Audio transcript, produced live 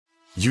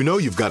You know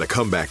you've got a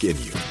comeback in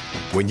you.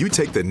 When you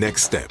take the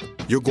next step,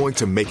 you're going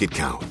to make it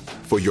count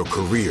for your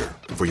career,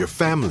 for your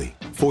family,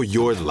 for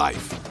your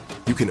life.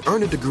 You can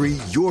earn a degree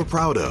you're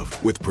proud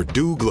of with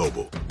Purdue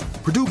Global.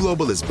 Purdue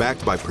Global is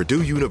backed by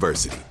Purdue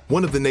University,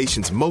 one of the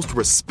nation's most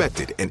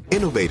respected and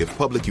innovative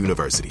public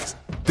universities.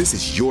 This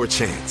is your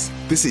chance.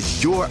 This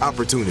is your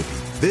opportunity.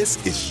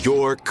 This is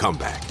your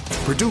comeback.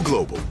 Purdue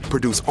Global,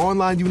 Purdue's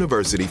online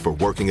university for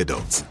working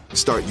adults.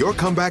 Start your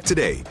comeback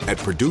today at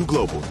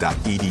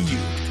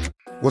purdueglobal.edu.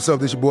 What's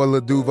up, this your boy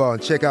Lil Duval,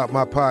 and check out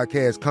my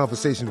podcast,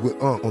 Conversations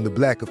with Unc, on the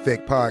Black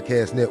Effect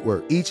Podcast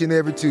Network. Each and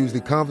every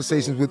Tuesday,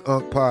 Conversations with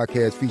Unc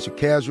podcast feature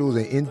casuals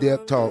and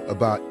in-depth talk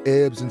about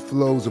ebbs and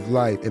flows of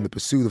life and the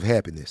pursuit of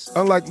happiness.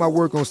 Unlike my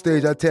work on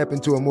stage, I tap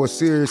into a more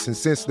serious and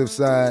sensitive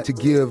side to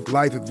give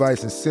life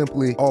advice and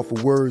simply offer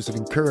words of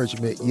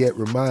encouragement, yet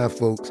remind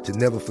folks to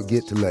never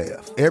forget to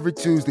laugh. Every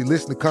Tuesday,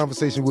 listen to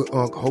Conversation with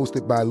Unc,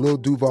 hosted by Lil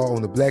Duval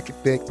on the Black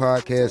Effect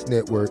Podcast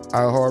Network,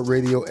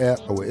 iHeartRadio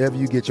app, or wherever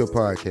you get your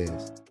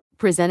podcasts.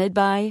 Presented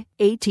by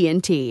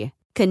AT&T.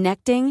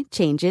 Connecting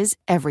changes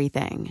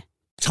everything.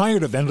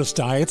 Tired of endless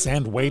diets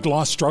and weight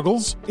loss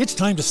struggles? It's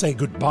time to say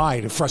goodbye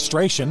to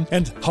frustration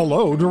and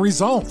hello to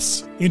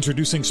results.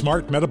 Introducing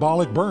Smart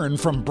Metabolic Burn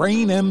from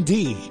Brain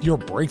MD, your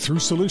breakthrough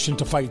solution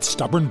to fight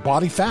stubborn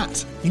body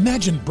fat.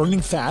 Imagine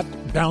burning fat,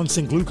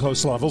 balancing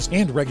glucose levels,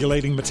 and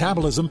regulating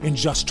metabolism in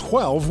just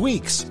 12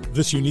 weeks.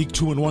 This unique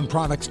 2-in-1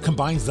 product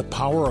combines the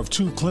power of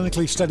 2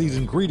 clinically studied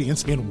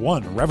ingredients in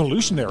one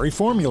revolutionary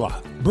formula.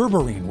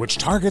 Berberine, which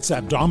targets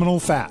abdominal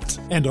fat,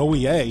 and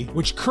OEA,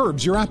 which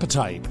curbs your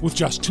appetite. With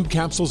just 2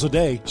 capsules a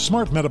day,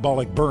 Smart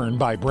Metabolic Burn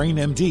by Brain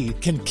MD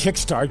can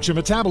kickstart your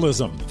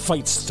metabolism,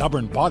 fight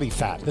stubborn body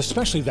fat,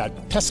 especially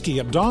that pesky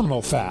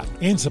abdominal fat,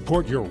 and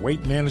support your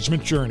weight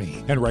management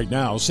journey. And right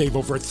now, save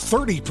over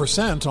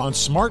 30% on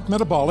Smart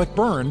Metabolic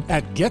Burn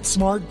at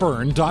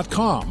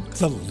GetSmartBurn.com.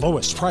 The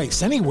lowest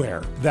price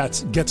anywhere.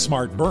 That's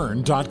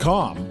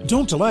GetSmartBurn.com.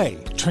 Don't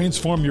delay.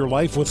 Transform your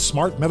life with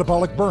Smart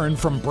Metabolic Burn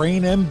from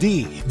Brain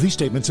MD. These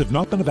statements have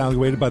not been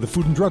evaluated by the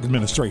Food and Drug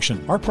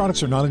Administration. Our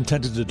products are not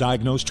intended to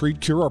diagnose, treat,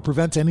 cure, or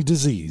prevent any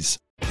disease.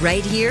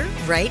 Right here,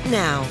 right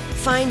now.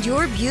 Find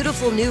your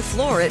beautiful new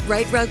floor at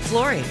Right Rug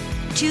Flooring.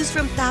 Choose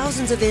from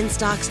thousands of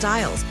in-stock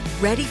styles,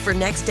 ready for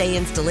next day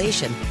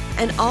installation,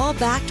 and all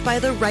backed by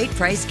the right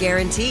price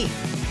guarantee.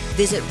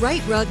 Visit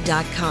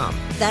rightrug.com.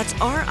 That's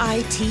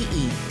RITERUG.com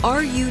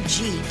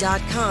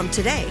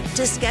today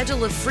to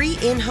schedule a free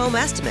in-home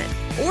estimate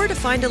or to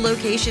find a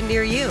location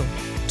near you.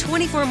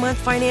 24-month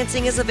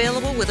financing is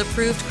available with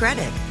approved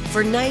credit.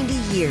 For 90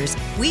 years,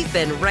 we've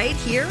been right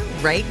here,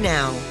 right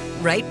now.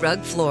 Right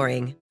Rug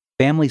Flooring.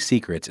 Family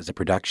Secrets is a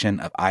production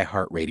of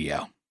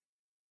iHeartRadio.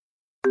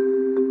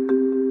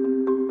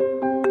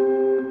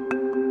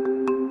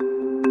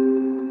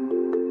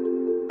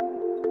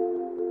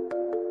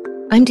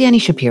 I'm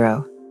Dani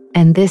Shapiro,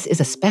 and this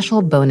is a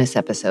special bonus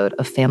episode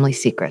of Family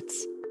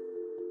Secrets.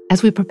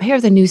 As we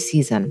prepare the new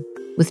season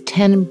with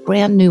 10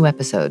 brand new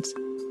episodes,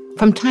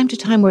 from time to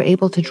time we're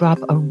able to drop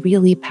a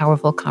really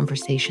powerful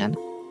conversation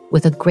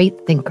with a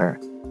great thinker,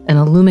 an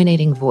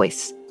illuminating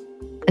voice,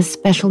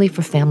 especially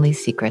for Family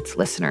Secrets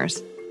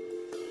listeners.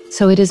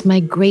 So it is my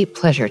great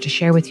pleasure to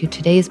share with you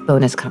today's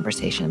bonus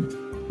conversation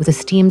with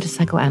esteemed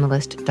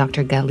psychoanalyst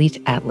Dr.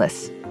 Galit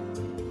Atlas.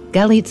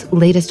 Galit's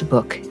latest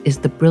book is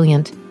the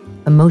brilliant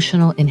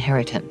Emotional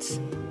Inheritance: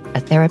 A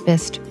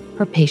Therapist,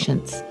 Her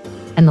Patients,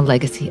 and the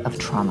Legacy of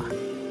Trauma.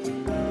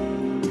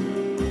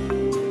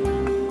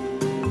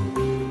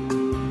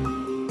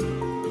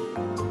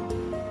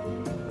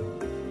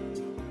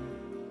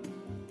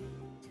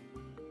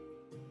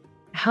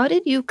 How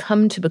did you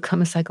come to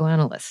become a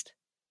psychoanalyst?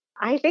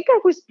 I think I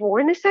was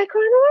born a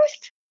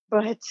psychoanalyst,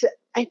 but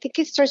I think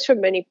it starts for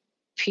many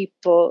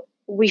people.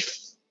 We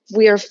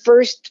are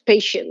first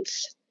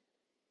patients.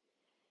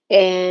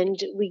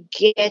 And we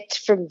get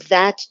from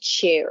that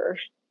chair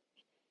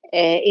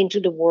into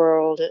the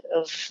world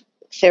of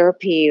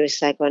therapy or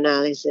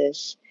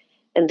psychoanalysis.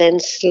 And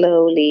then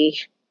slowly,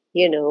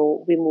 we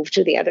move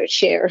to the other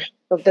chair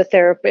of the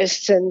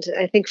therapist. And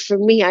I think for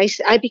me,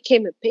 I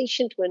became a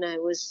patient when I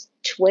was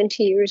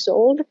 20 years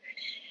old.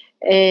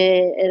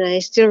 And I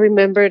still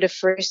remember the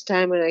first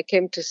time when I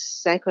came to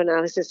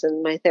psychoanalysis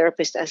and my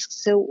therapist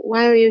asked, "So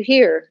why are you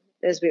here?"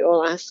 as we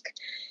all ask.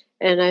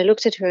 And I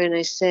looked at her and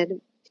I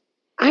said,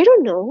 "I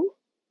don't know.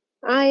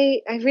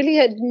 I really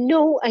had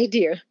no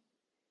idea."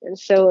 And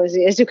so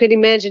as you can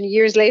imagine,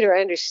 years later,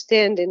 I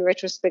understand in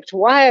retrospect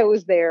why I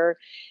was there.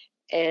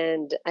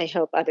 And I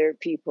help other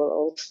people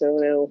also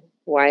know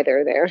why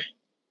they're there.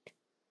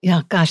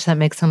 Yeah, gosh, that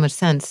makes so much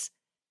sense.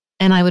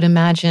 And I would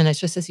imagine, it's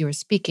just as you were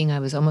speaking, I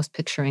was almost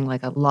picturing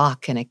like a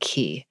lock and a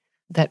key.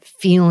 That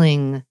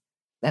feeling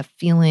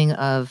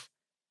of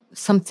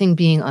something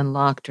being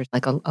unlocked, or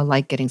like a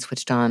light getting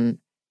switched on,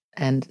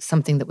 and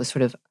something that was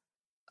sort of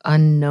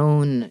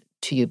unknown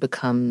to you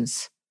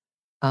becomes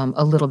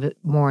a little bit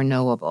more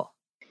knowable.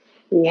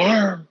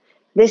 Yeah,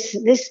 this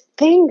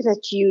thing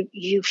that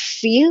you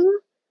feel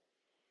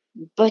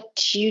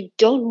but you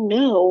don't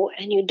know,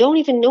 and you don't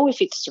even know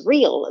if it's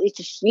real. It's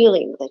a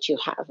feeling that you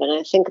have, and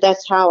I think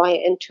that's how I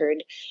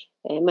entered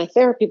my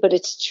therapy. But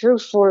it's true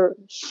for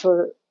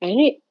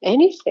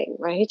anything,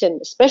 right? And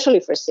especially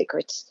for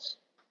secrets.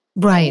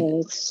 Right.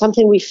 It's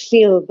something we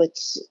feel, but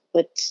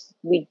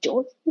we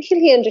don't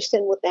really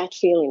understand what that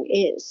feeling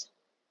is.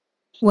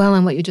 Well,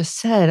 and what you just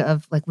said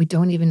of like, we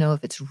don't even know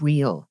if it's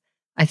real.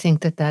 I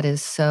think that that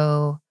is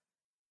so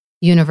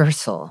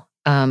universal.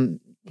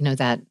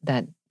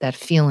 That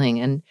feeling.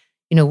 And,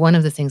 one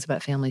of the things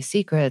about Family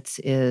Secrets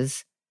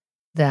is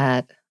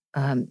that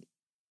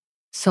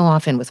so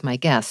often with my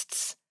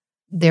guests,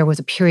 there was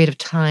a period of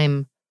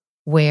time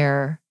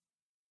where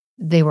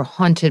they were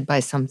haunted by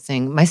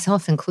something,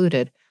 myself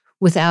included,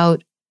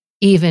 without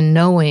even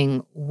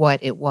knowing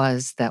what it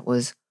was that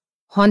was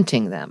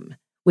haunting them,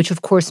 which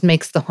of course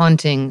makes the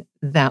haunting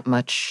that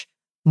much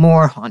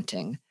more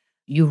haunting.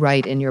 You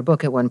write in your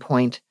book at one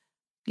point,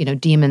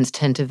 demons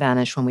tend to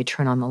vanish when we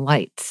turn on the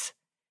lights.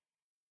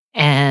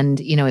 And,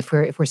 if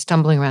we're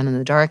stumbling around in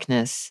the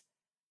darkness,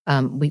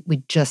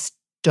 we just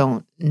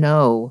don't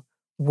know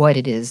what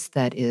it is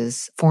that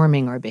is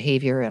forming our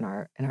behavior and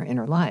our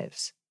inner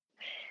lives.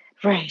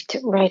 Right.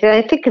 And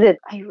I think that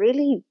I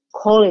really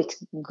call it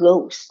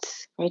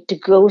ghosts, right? The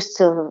ghosts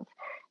of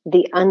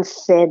the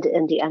unsaid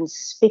and the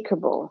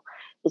unspeakable.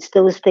 It's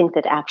those things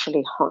that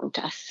actually haunt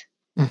us.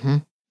 Mm-hmm.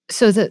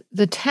 So the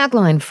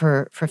tagline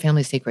for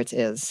Family Secrets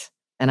is,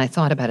 and I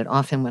thought about it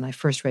often when I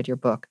first read your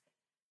book,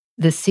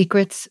 the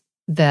secrets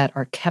that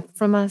are kept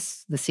from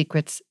us, the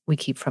secrets we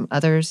keep from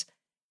others,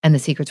 and the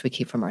secrets we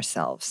keep from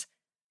ourselves.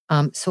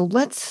 So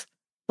let's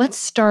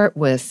start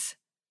with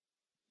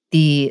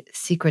the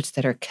secrets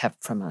that are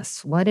kept from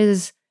us. What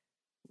is,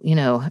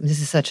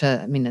 this is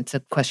it's a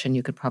question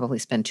you could probably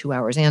spend 2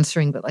 hours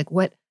answering, but like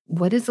what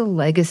is the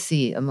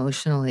legacy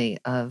emotionally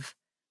of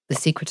the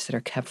secrets that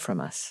are kept from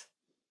us?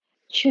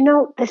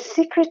 The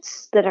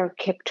secrets that are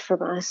kept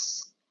from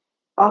us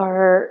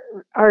are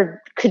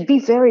could be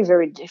very,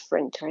 very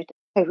different, right?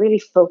 I really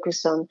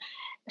focus on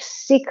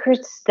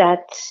secrets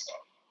that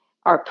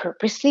are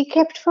purposely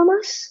kept from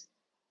us,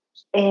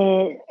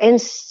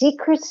 and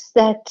secrets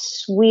that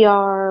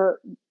were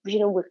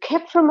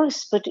kept from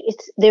us, but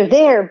they're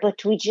there,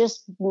 but we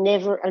just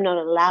never are not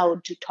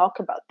allowed to talk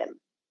about them.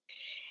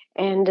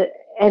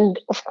 And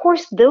of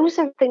course, those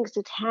are things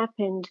that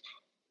happened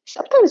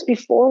sometimes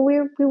before we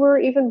were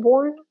even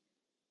born,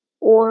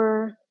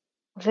 or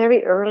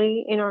very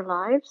early in our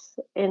lives,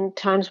 in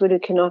times where we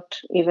cannot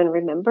even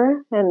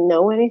remember and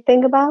know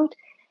anything about,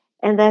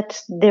 and that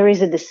there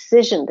is a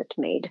decision that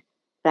made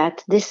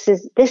that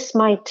this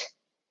might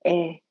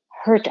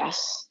hurt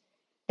us,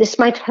 this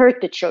might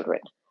hurt the children,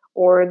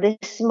 or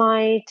this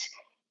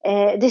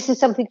is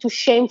something too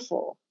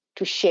shameful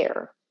to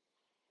share.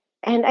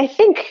 And I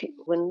think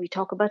when we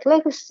talk about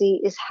legacy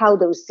is how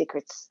those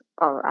secrets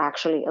are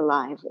actually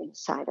alive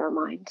inside our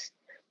minds,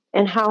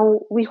 and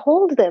how we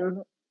hold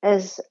them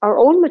as our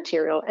own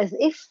material, as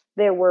if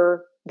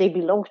they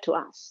belong to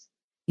us.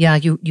 Yeah,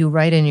 you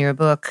write in your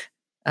book,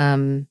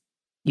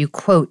 you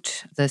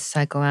quote the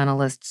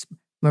psychoanalysts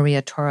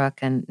Maria Torok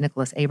and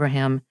Nicholas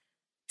Abraham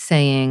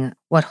saying,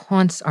 "What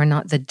haunts are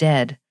not the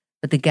dead,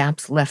 but the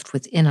gaps left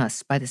within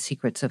us by the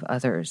secrets of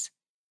others."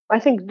 I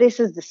think this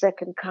is the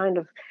second kind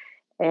of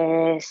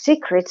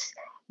secrets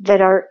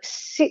that are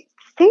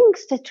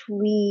things that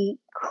we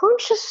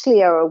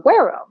consciously are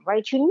aware of,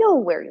 right? You know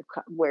where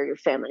your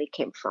family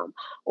came from,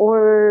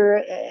 or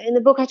in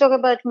the book I talk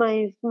about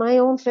my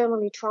own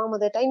family trauma,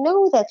 that I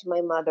know that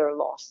my mother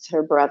lost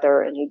her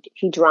brother, and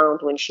he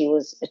drowned when she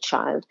was a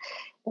child,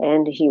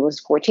 and he was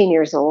 14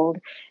 years old,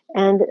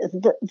 and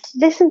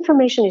this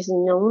information is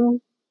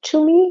known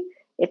to me.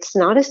 It's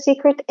not a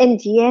secret,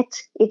 and yet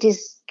it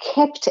is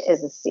kept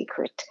as a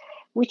secret,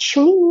 which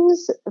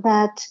means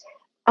that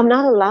I'm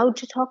not allowed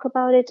to talk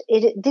about it.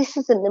 This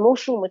is an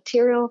emotional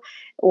material,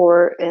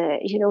 or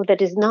that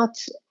is not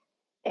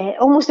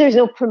almost. There's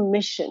no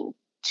permission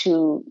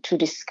to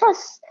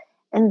discuss,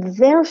 and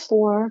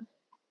therefore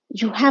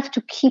you have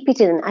to keep it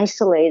in an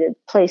isolated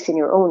place in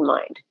your own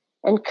mind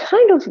and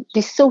kind of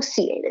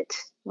dissociate it,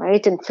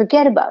 right, and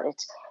forget about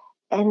it,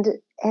 and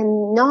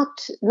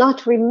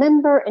not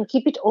remember, and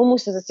keep it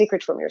almost as a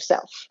secret from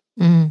yourself.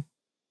 Mm.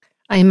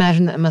 I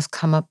imagine that must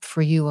come up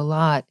for you a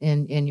lot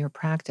in your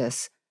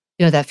practice.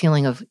 That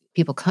feeling of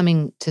people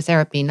coming to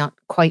therapy not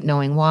quite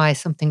knowing why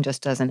something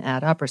just doesn't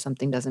add up, or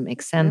something doesn't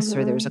make sense,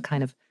 or there's a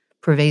kind of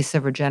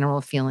pervasive or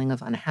general feeling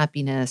of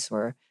unhappiness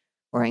or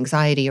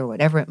anxiety or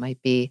whatever it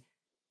might be.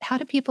 How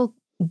do people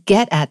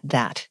get at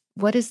that?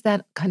 What is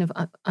that kind of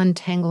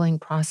untangling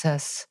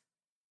process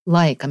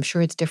like? I'm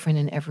sure it's different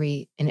in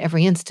every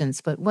instance,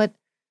 but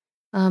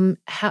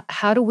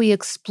how do we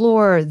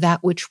explore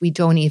that which we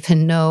don't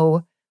even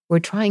know we're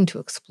trying to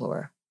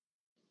explore?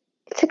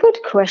 It's a good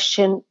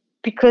question,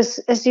 because,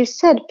 as you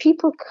said,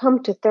 people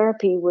come to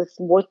therapy with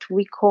what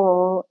we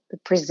call the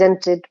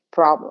presented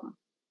problem.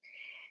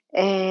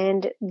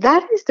 And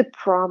that is the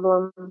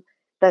problem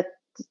that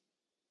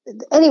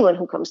anyone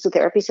who comes to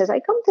therapy says, I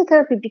come to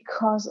therapy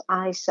because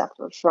I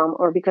suffer from,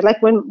 or because,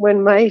 like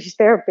when my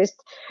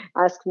therapist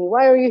asks me,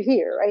 why are you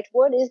here, right?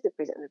 What is the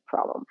presented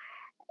problem?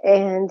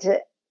 And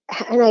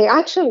I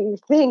actually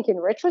think in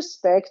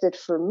retrospect that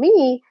for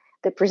me,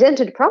 the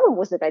presented problem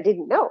was that I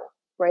didn't know,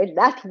 right?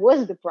 That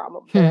was the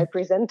problem that I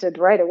presented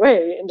right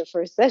away in the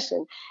first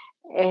session.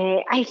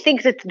 I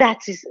think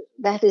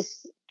that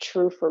is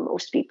true for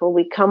most people.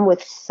 We come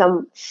with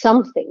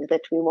something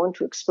that we want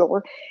to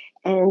explore.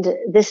 And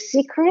the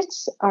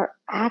secrets are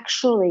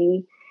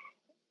actually,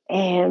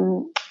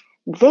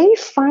 they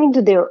find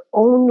their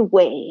own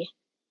way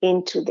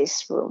into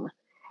this room.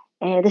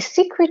 The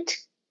secret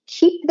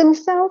keep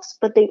themselves,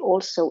 but they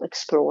also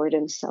explore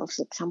themselves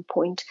at some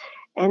point.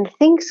 And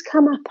things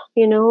come up,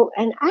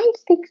 and I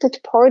think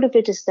that part of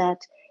it is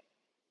that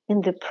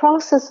in the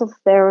process of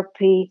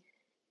therapy,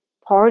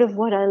 part of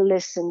what I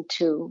listen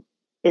to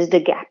is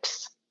the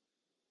gaps,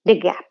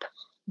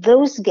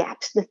 those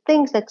gaps, the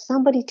things that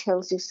somebody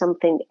tells you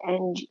something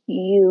and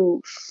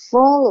you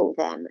follow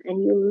them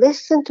and you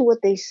listen to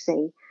what they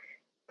say,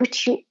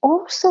 but you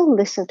also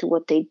listen to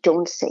what they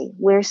don't say,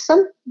 where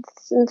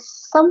in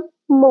some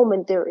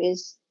moment there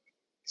is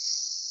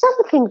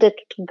something that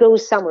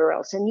goes somewhere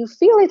else and you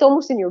feel it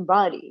almost in your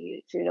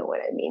body, if you know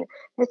what I mean,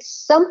 that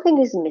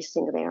something is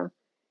missing there.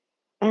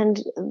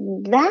 And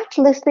that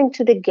listening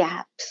to the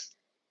gaps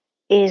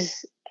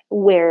is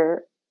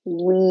where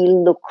we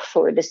look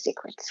for the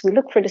secrets. We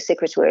look for the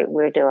secrets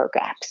where there are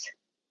gaps.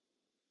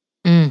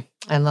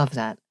 I love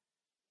that.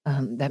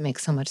 That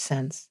makes so much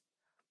sense.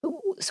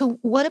 So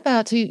what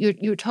about, so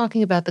you're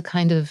talking about the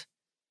kind of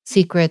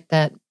secret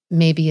that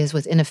maybe is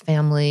within a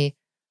family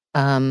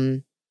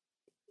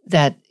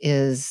that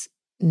is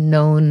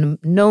known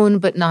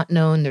but not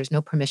known. There's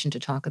no permission to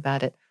talk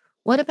about it.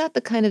 What about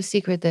the kind of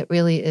secret that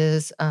really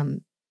is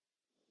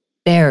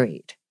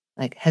buried,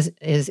 like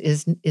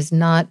is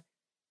not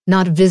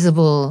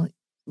visible,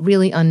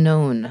 really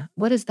unknown?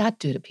 What does that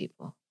do to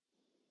people?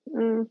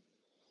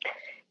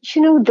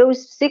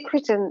 Those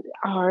secrets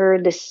are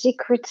the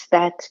secrets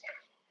that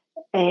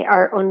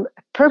are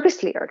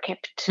purposely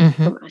kept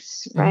from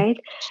us, right?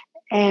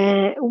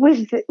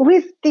 With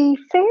the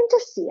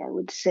fantasy, I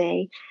would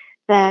say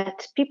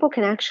that people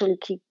can actually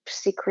keep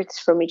secrets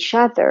from each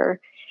other,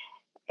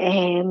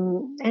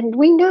 and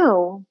we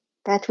know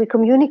that we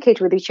communicate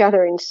with each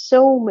other in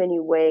so many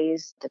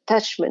ways: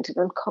 attachment and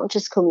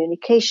unconscious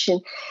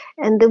communication,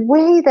 and the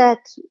way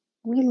that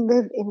we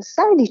live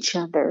inside each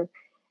other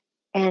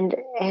and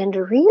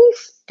really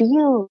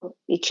feel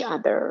each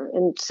other.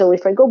 And so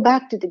if I go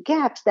back to the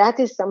gaps, that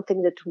is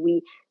something that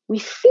we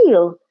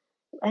feel,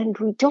 and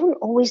we don't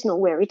always know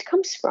where it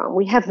comes from.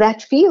 We have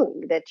that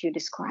feeling that you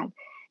described,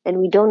 and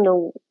we don't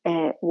know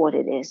what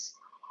it is.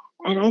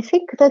 And I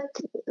think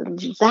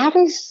that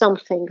is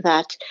something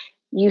that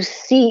you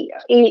see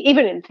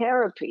even in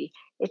therapy.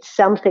 It's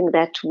something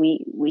that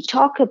we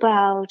talk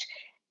about,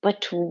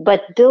 but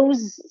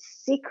those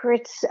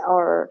secrets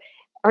are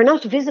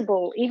not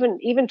visible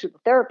even to the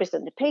therapist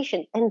and the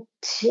patient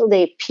until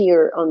they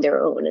appear on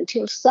their own,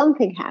 until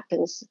something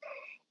happens.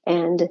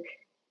 And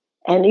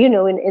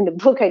in the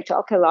book, I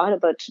talk a lot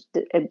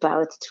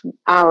about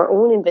our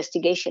own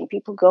investigation.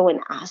 People go and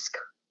ask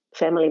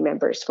family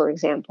members, for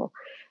example,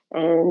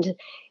 and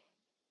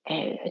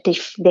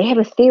they have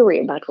a theory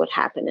about what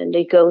happened, and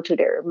they go to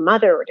their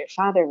mother or their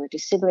father or their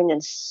sibling,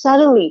 and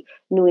suddenly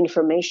new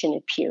information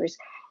appears.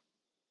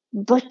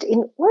 But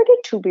in order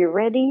to be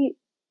ready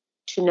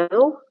to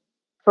know,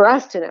 for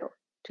us to know,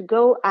 to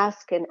go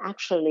ask and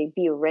actually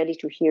be ready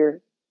to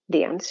hear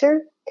the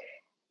answer,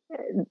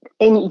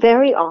 and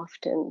very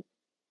often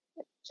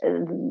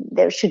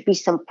there should be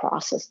some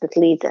process that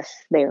leads us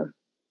there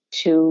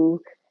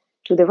to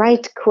the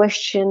right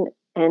question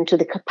and to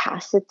the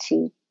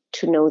capacity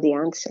to know the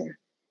answer.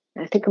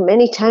 I think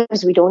many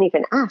times we don't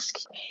even ask.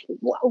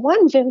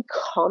 One very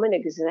common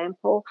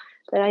example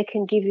that I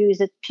can give you is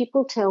that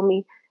people tell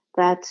me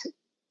that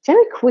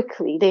very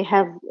quickly they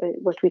have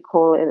what we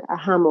call an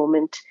aha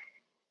moment.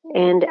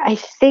 And I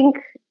think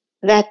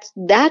that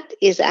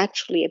is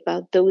actually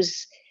about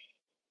those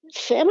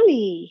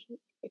family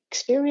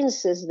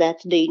experiences that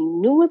they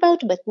knew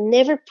about but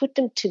never put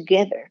them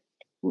together,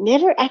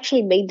 never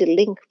actually made the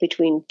link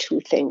between two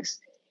things.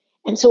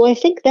 And so I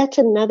think that's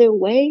another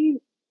way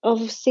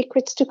of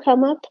secrets to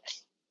come up,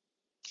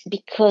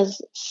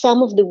 because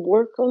some of the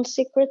work on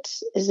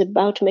secrets is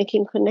about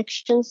making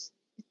connections.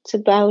 It's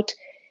about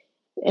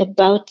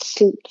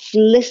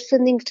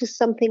listening to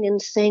something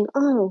and saying,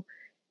 oh,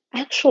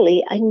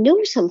 actually, I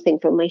know something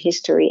from my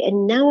history,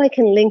 and now I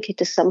can link it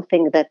to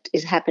something that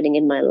is happening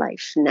in my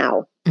life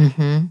now.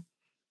 Mm-hmm.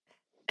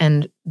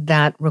 And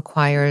that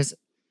requires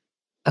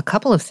a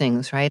couple of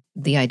things, right?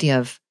 The idea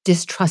of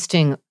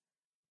distrusting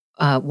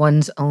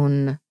one's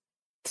own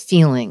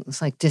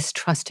feelings, like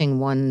distrusting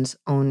one's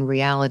own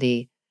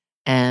reality,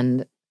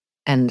 and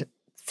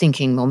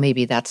thinking, well,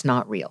 maybe that's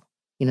not real.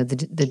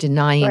 The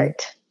denying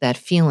that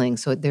feeling.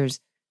 So there's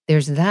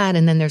that,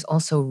 and then there's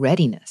also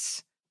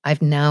readiness.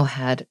 I've now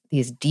had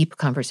these deep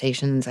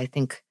conversations, I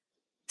think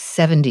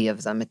 70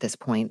 of them at this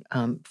point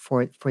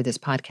for this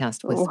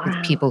podcast with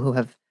people who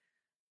have,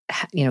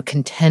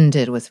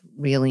 contended with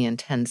really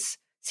intense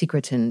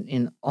secrets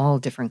in all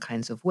different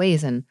kinds of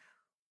ways. And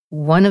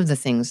one of the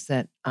things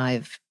that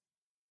I've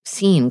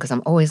seen, because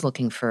I'm always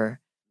looking for,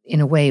 in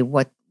a way,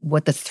 what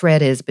the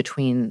thread is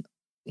between,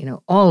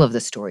 all of the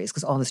stories,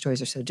 because all the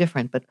stories are so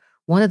different. But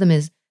one of them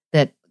is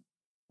that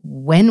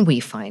when we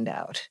find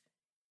out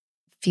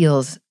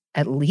feels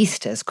at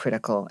least as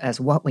critical as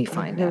what we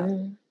find out.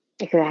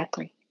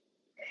 Exactly.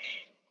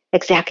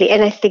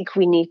 And I think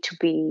we need to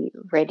be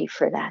ready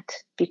for that,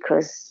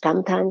 because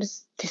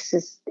sometimes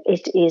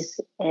it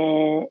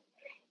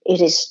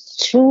is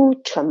too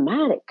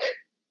traumatic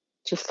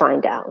to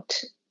find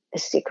out a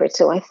secret.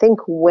 So I think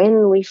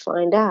when we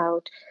find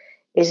out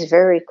is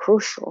very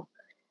crucial.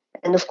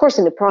 And of course,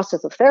 in the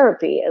process of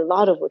therapy, a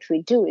lot of what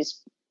we do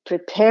is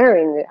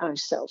preparing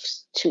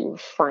ourselves to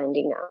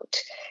finding out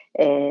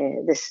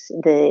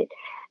the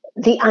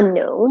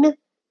unknown,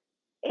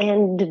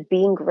 and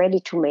being ready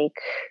to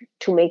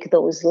make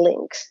those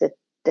links that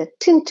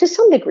to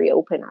some degree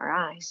open our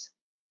eyes.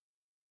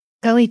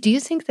 Gali, do you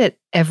think that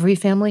every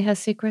family has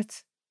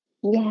secrets?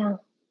 Yeah,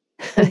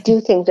 I do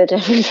think that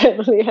every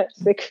family has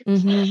secrets.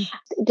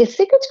 Mm-hmm. The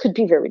secrets could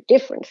be very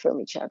different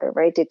from each other,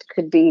 right? It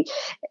could be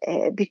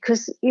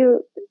because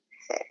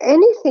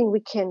anything we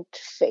can't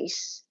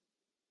face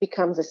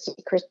becomes a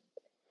secret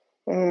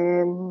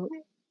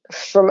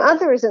from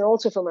others and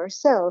also from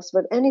ourselves.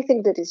 But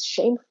anything that is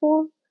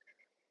shameful,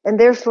 and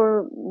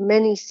therefore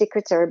many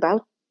secrets are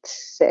about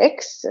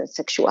sex,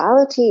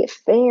 sexuality,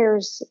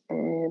 affairs,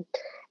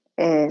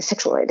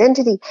 sexual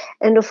identity,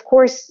 and of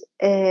course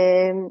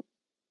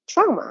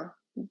trauma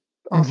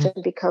often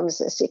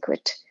becomes a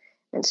secret.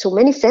 And so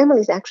many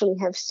families actually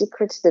have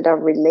secrets that are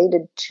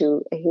related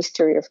to a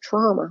history of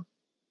trauma,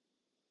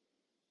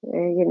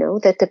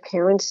 that the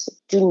parents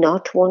do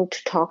not want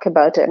to talk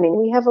about. I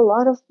mean, we have a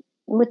lot of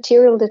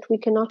material that we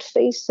cannot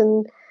face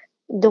and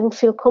don't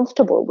feel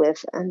comfortable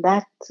with. And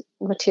that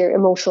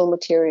emotional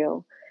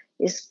material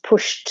is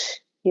pushed,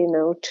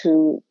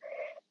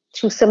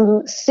 to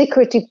some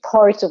secretive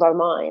parts of our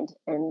mind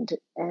and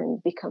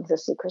becomes a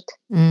secret.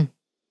 And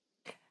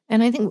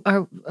I think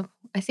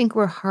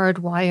we're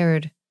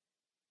hardwired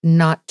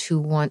not to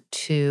want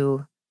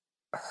to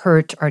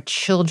hurt our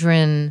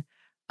children,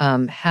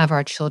 have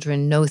our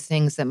children know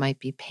things that might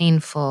be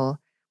painful.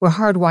 We're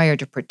hardwired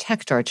to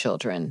protect our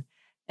children.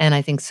 And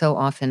I think so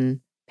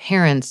often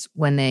parents,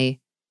 when they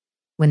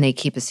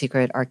keep a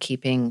secret, are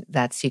keeping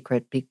that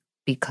secret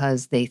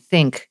because they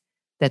think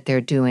that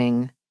they're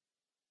doing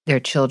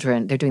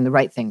the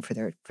right thing for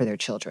their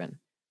children,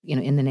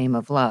 in the name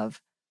of love.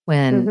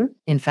 When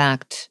in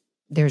fact,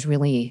 there's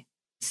really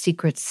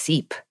secrets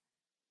seep.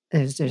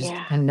 There's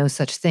kind of no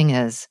such thing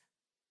as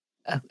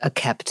a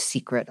kept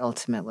secret.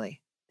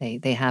 Ultimately,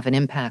 they have an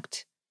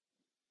impact,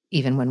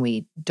 even when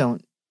we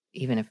don't,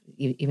 even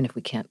if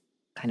we can't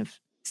kind of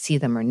see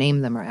them or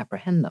name them or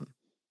apprehend them.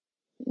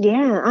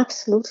 Yeah,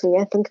 absolutely.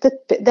 I think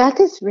that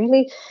is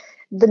really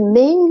the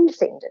main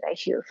thing that I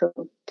hear from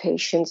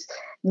patients,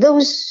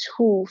 those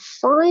who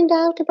find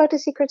out about the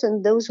secrets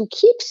and those who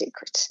keep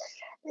secrets,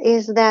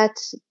 is that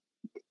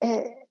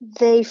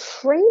they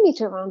frame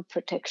it around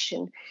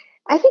protection.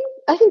 I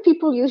think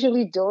people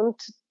usually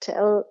don't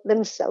tell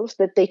themselves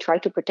that they try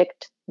to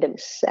protect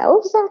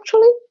themselves,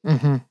 actually.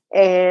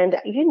 And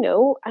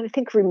I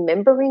think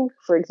remembering,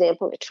 for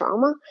example, a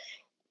trauma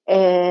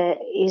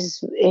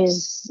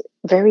is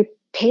very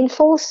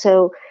painful.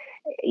 So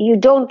you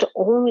don't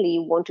only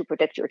want to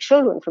protect your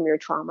children from your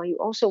trauma, you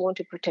also want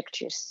to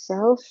protect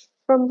yourself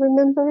from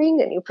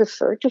remembering, and you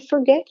prefer to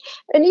forget,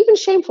 and even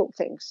shameful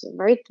things,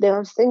 right? There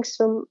are things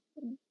from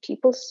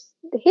people's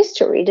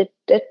history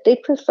that they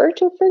prefer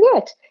to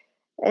forget,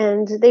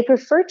 and they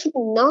prefer to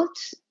not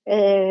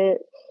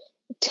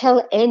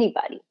tell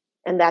anybody,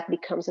 and that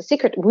becomes a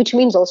secret, which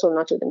means also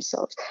not to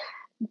themselves.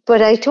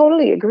 But I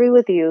totally agree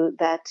with you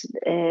that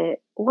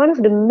one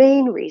of the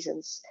main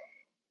reasons,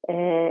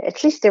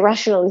 at least the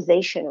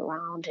rationalization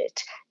around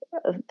it,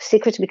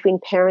 secrets between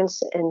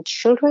parents and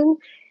children,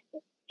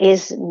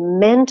 is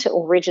meant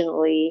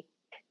originally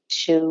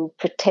to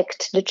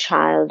protect the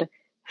child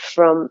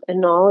from a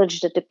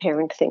knowledge that the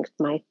parent thinks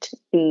might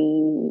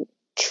be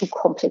too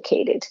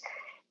complicated.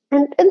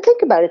 And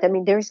think about it. I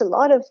mean, there's a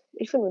lot of,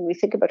 even when we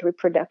think about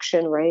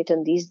reproduction, right?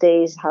 And these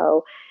days,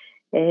 how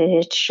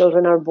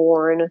children are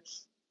born,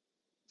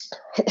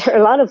 there are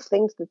a lot of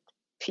things that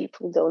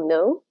people don't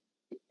know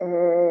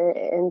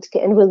and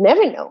will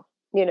never know,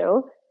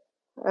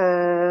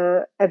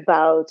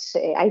 about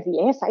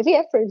IVF.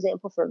 IVF, for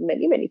example, for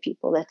many, many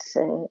people, it's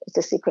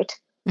a secret.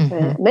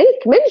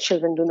 Many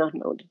children do not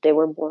know that they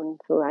were born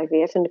through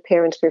IVF, and the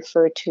parents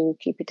prefer to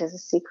keep it as a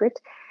secret.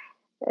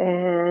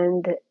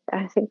 And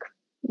I think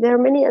there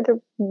are many other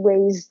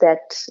ways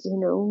that,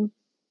 even,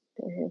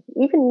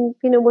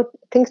 what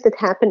things that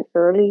happen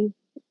early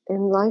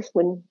in life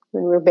when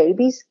we're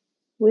babies,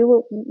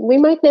 we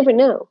might never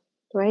know,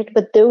 right?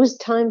 But those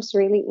times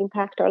really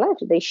impact our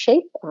lives. They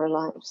shape our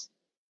lives.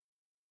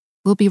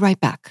 We'll be right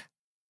back.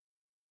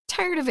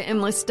 Tired of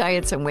endless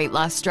diets and weight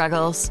loss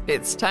struggles?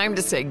 It's time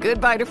to say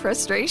goodbye to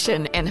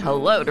frustration and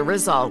hello to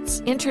results.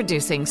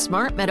 Introducing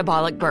Smart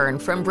Metabolic Burn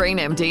from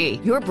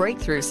BrainMD, your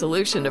breakthrough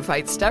solution to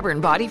fight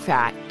stubborn body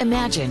fat.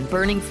 Imagine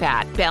burning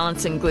fat,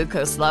 balancing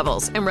glucose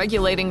levels, and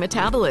regulating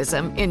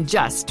metabolism in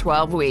just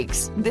 12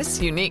 weeks.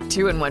 This unique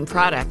 2-in-1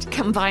 product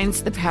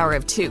combines the power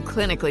of 2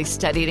 clinically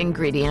studied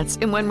ingredients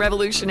in one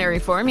revolutionary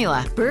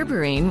formula.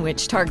 Berberine,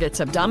 which targets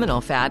abdominal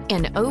fat,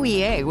 and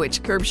OEA,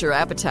 which curbs your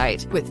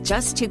appetite. With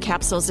just 2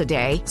 capsules a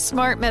day,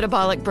 Smart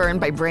Metabolic Burn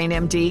by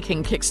BrainMD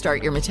can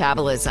kickstart your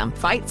metabolism,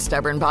 fight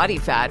stubborn body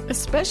fat,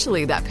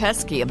 especially that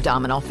pesky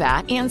abdominal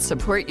fat, and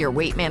support your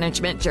weight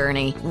management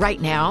journey. Right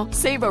now,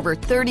 save over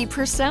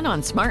 30%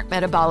 on Smart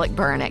Metabolic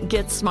Burn at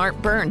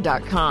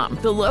GetSmartBurn.com.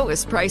 The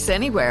lowest price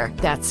anywhere.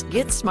 That's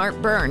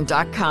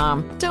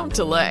GetSmartBurn.com. Don't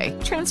delay.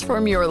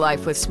 Transform your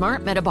life with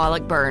Smart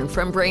Metabolic Burn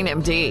from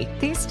BrainMD.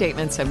 These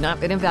statements have not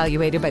been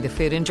evaluated by the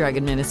Food and Drug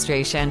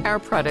Administration. Our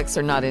products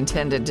are not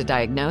intended to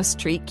diagnose,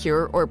 treat,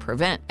 cure, or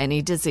prevent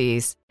any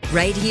disease.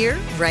 Right here,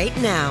 right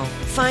now.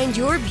 Find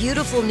your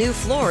beautiful new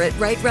floor at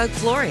Right Rug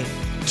Flooring.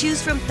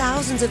 Choose from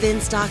thousands of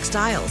in-stock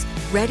styles,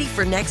 ready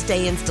for next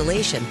day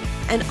installation,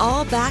 and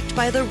all backed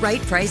by the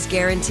right price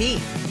guarantee.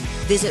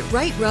 Visit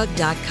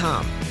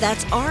rightrug.com.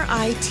 That's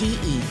RITERUG.com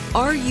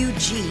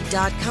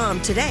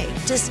today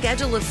to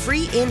schedule a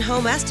free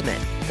in-home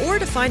estimate or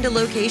to find a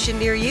location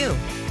near you.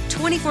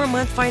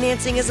 24-month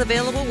financing is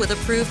available with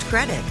approved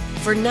credit.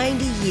 For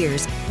 90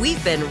 years,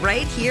 we've been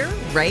right here,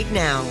 right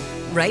now.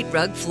 Right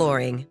Rug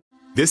Flooring.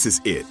 This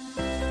is it.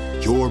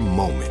 Your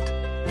moment.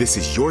 This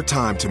is your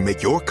time to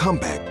make your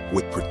comeback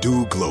with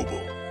Purdue Global.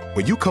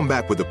 When you come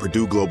back with a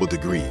Purdue Global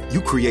degree,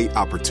 you create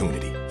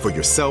opportunity for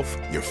yourself,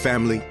 your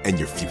family, and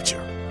your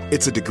future.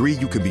 It's a degree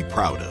you can be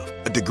proud of,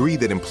 a degree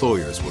that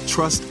employers will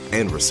trust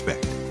and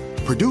respect.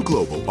 Purdue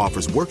Global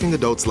offers working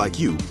adults like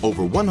you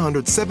over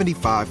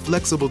 175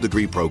 flexible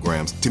degree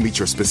programs to meet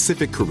your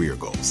specific career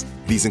goals.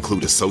 These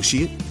include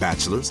associate,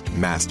 bachelor's,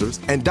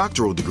 master's, and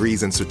doctoral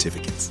degrees and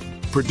certificates.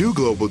 Purdue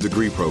Global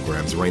degree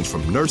programs range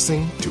from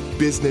nursing to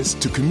business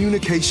to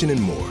communication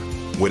and more.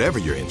 Whatever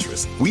your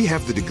interest, we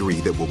have the degree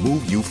that will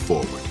move you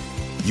forward.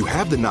 You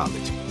have the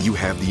knowledge, you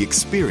have the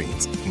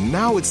experience.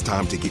 Now it's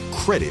time to get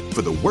credit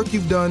for the work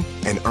you've done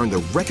and earn the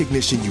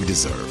recognition you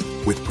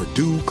deserve with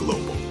Purdue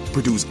Global,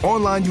 Purdue's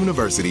online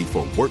university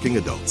for working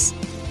adults.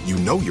 You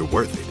know you're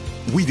worth it.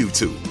 We do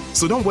too.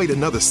 So don't wait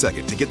another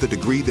second to get the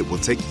degree that will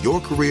take your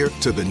career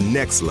to the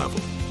next level.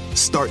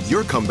 Start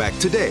your comeback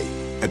today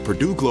at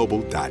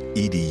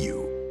purdueglobal.edu.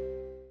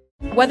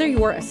 Whether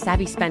you're a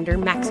savvy spender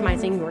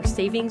maximizing your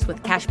savings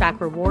with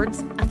cashback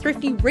rewards, a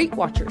thrifty rate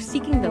watcher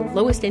seeking the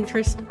lowest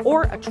interest,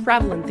 or a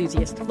travel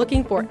enthusiast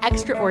looking for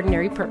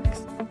extraordinary perks,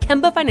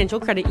 Kemba Financial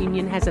Credit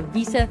Union has a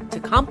visa to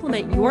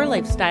complement your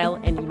lifestyle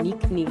and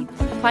unique needs.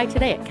 Apply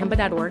today at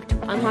Kemba.org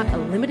to unlock a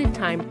limited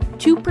time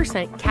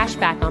 2% cash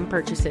back on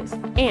purchases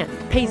and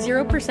pay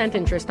 0%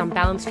 interest on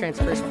balance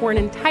transfers for an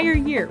entire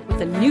year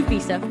with a new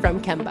visa from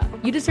Kemba.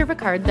 You deserve a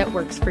card that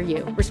works for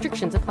you.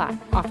 Restrictions apply.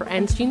 Offer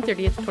ends June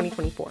 30th,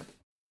 2024.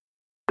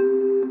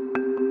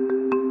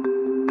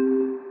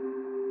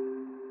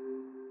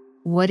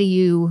 What do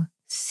you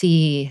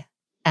see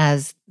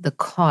as the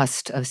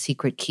cost of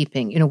secret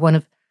keeping? You know, one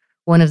of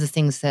the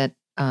things that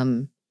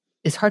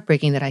is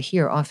heartbreaking that I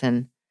hear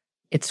often,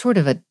 it's sort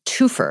of a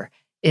twofer.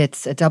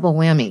 It's a double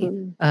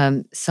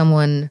whammy.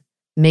 Someone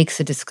makes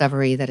a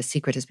discovery that a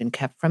secret has been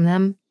kept from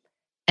them,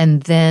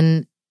 and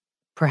then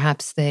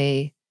perhaps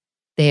they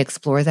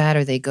explore that,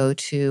 or they go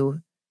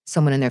to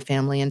someone in their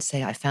family and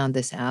say, I found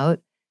this out.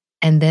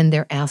 And then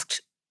they're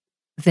asked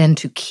then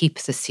to keep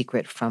the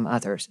secret from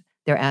others.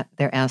 They're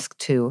asked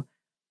to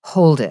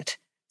hold it.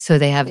 So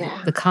they have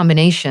the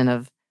combination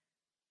of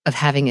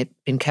having it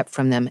been kept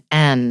from them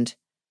and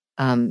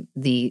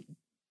the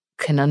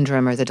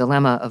conundrum or the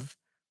dilemma of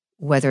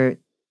whether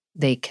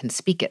they can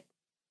speak it.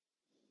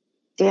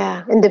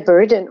 Yeah, and the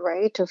burden,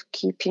 right, of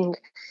keeping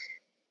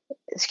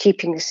a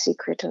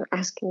secret or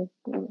asking,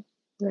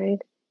 right,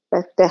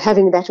 that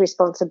having that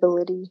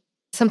responsibility.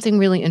 Something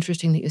really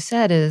interesting that you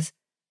said is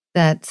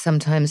that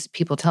sometimes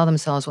people tell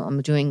themselves, well,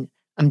 I'm doing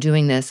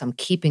this, I'm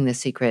keeping this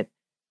secret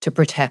to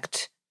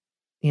protect,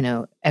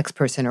 X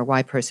person or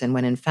Y person,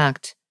 when in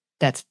fact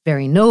that's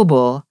very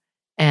noble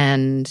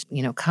and,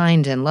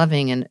 kind and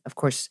loving, and of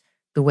course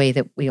the way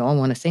that we all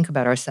want to think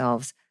about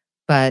ourselves.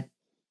 But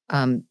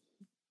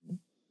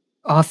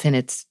often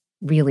it's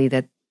really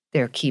that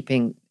they're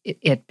keeping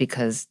it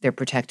because they're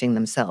protecting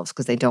themselves,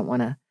 because they don't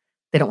want to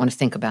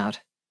think about,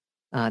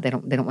 they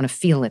don't want to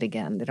feel it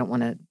again. They don't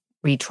want to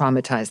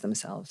re-traumatize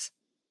themselves.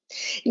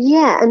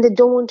 Yeah, and they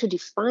don't want to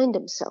define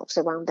themselves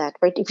around that,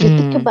 right? If you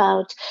think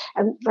about,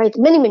 right,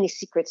 many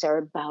secrets are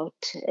about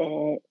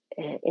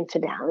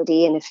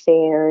infidelity and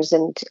affairs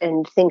and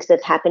things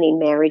that happen in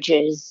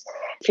marriages.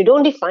 If you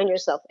don't define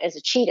yourself as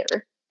a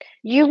cheater,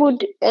 you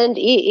would, and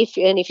if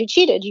you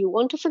cheated, you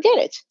want to forget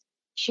it.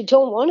 You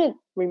don't want to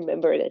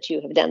remember that you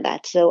have done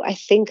that. So I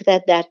think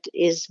that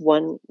is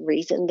one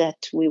reason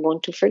that we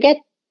want to forget.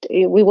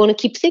 We want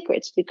to keep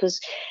secrets, because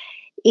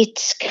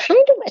it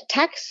kind of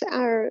attacks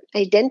our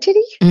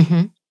identity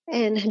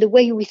and the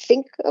way we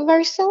think of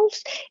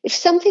ourselves. If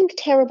something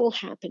terrible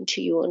happened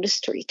to you on the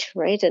street,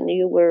 right, and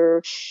you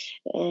were,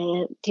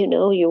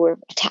 you were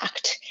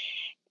attacked,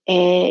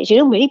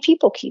 many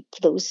people keep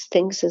those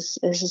things as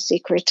a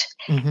secret.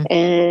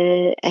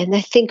 And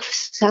I think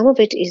some of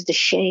it is the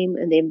shame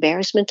and the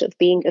embarrassment of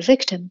being a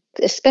victim,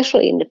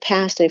 especially in the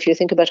past. And if you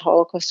think about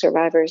Holocaust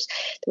survivors,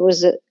 there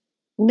was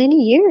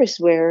many years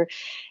where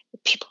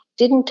people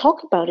didn't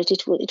talk about it.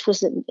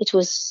 It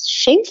was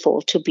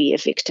shameful to be a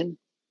victim,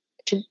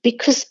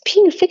 because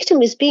being a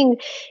victim is being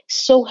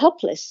so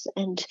helpless,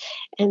 and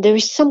there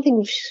is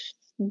something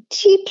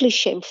deeply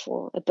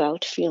shameful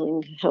about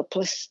feeling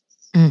helpless.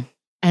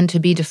 And to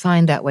be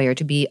defined that way, or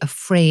to be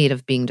afraid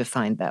of being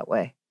defined that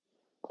way.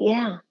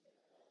 Yeah.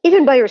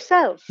 Even by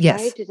yourself,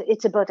 yes. Right?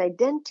 It's about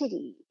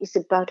identity. It's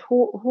about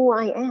who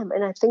I am.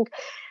 And I think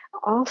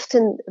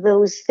often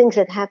those things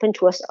that happen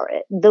to us are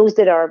those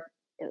that are,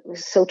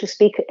 so to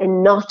speak, a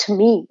not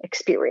me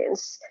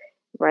experience,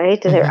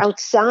 right? They're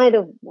outside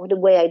of the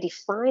way I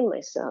define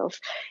myself.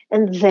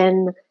 And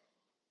then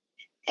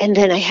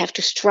I have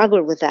to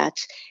struggle with that.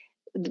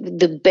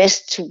 The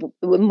best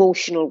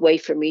emotional way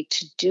for me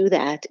to do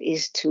that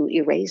is to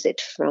erase it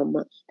from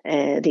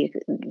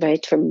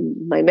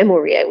from my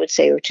memory, I would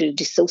say, or to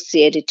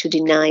dissociate it, to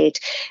deny it,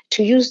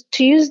 to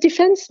use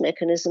defense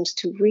mechanisms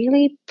to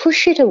really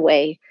push it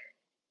away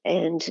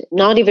and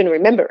not even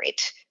remember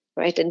it,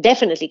 right? And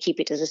definitely keep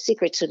it as a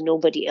secret so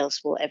nobody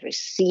else will ever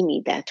see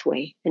me that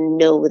way and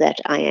know that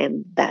I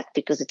am that,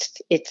 because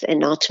it's a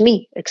not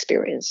me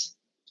experience.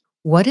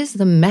 What is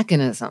the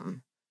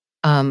mechanism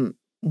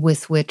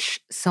with which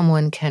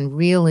someone can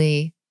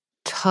really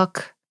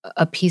tuck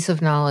a piece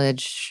of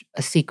knowledge,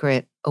 a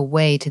secret,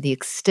 away to the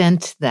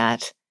extent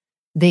that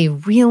they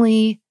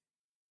really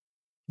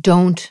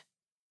don't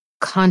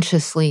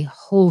consciously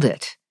hold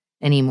it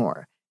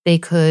anymore? They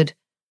could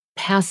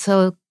pass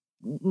a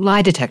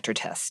lie detector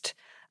test.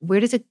 Where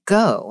does it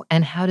go,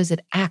 and how does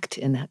it act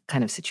in that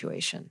kind of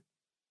situation?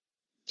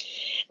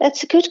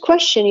 That's a good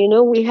question.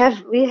 We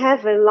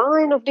have a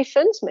line of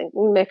defense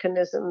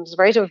mechanisms,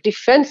 right, of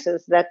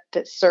defenses that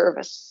serve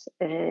us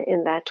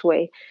in that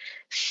way,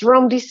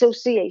 from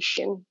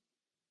dissociation,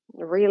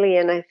 really.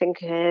 And I think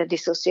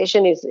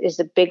dissociation is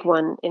a big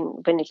one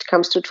when it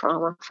comes to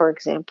trauma, for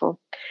example,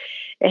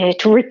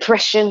 to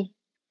repression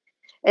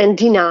and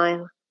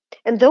denial.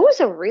 And those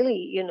are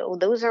really,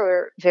 those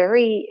are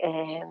very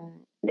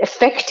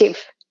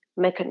effective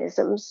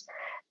mechanisms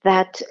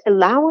that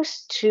allow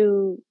us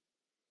to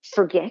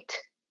forget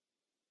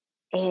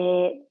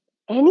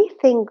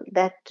anything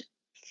that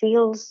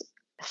feels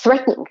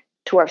threatening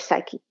to our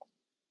psyche.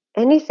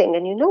 Anything.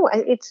 And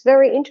it's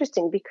very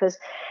interesting because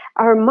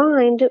our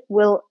mind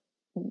will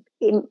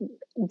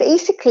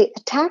basically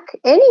attack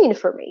any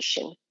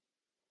information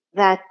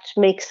that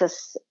makes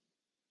us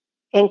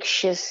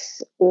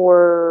anxious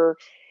or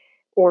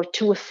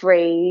too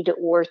afraid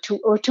or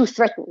too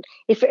threatened.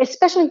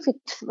 Especially if it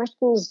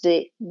threatens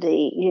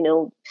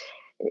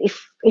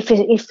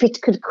if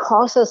it could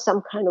cause us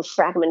some kind of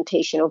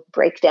fragmentation or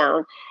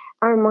breakdown,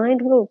 our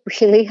mind will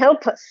really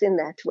help us in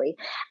that way.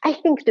 I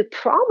think the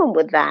problem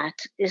with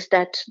that is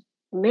that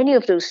many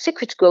of those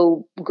secrets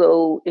go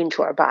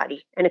into our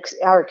body and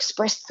are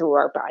expressed through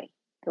our body,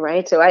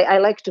 right? So I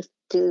like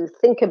to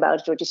think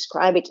about it or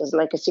describe it as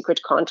like a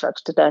secret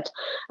contract that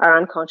our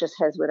unconscious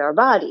has with our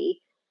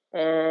body,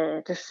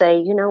 and to say,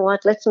 you know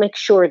what, let's make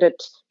sure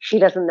that she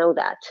doesn't know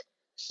that.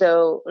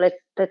 So let's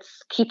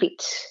keep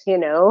it,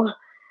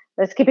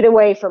 let's keep it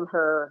away from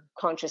her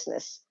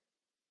consciousness.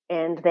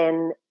 And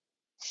then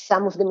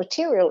some of the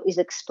material is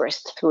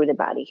expressed through the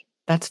body.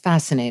 That's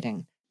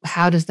fascinating.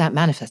 How does that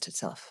manifest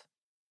itself?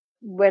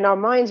 When our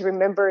minds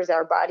remembers,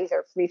 our bodies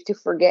are free to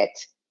forget.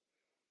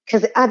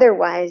 Because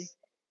otherwise,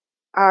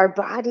 our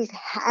bodies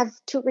have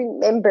to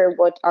remember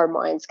what our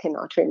minds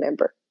cannot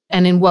remember.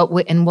 And in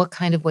what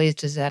kind of ways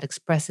does that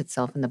express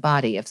itself in the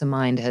body if the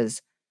mind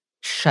has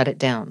shut it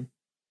down?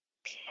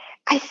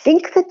 I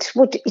think that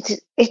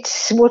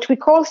it's what we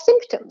call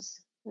symptoms,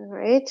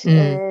 right?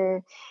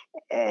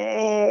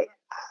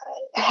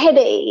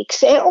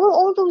 Headaches,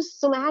 all those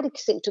somatic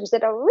symptoms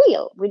that are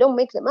real. We don't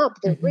make them up.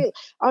 They're real.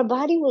 Our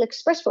body will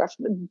express for us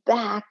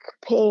back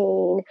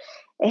pain,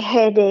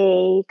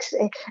 headaches,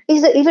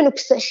 even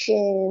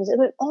obsessions. I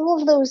mean, all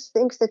of those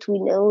things that we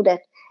know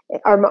that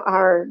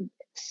are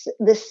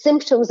the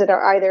symptoms that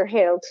are either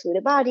held through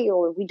the body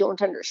or we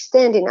don't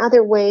understand in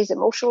other ways,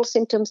 emotional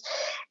symptoms.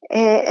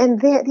 And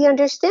the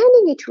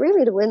understanding it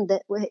really when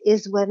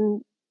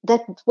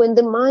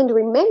the mind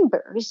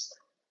remembers,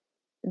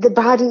 the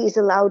body is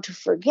allowed to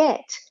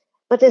forget.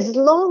 But as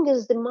long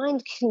as the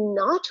mind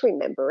cannot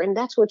remember, and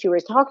that's what you were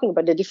talking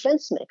about, the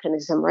defense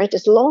mechanism, right?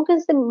 As long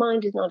as the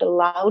mind is not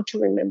allowed to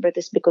remember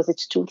this because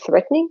it's too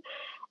threatening,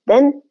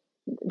 then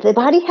the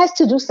body has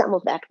to do some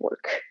of that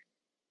work,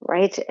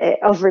 right?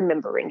 Of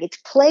remembering. It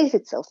plays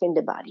itself in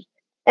the body.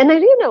 And I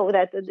do know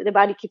that the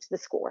body keeps the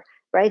score,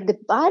 right? The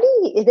body,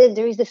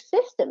 there is a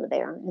system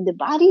there, and the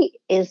body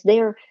is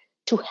there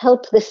to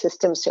help the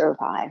system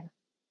survive.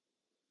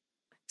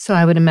 So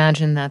I would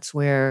imagine that's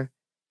where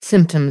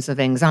symptoms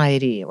of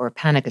anxiety or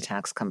panic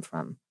attacks come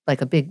from,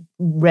 like a big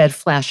red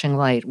flashing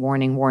light,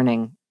 warning,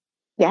 warning.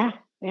 Yeah.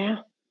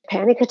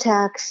 Panic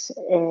attacks,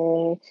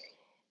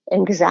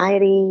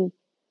 anxiety.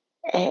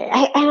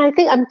 And I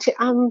think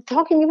I'm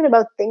talking even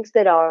about things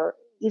that are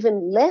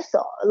even less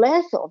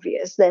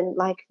obvious than,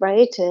 like,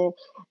 right,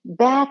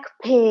 back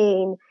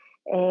pain,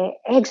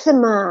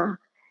 eczema,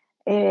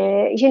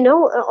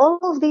 all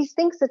of these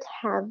things that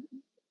have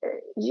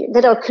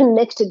that are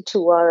connected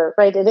to our,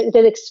 right,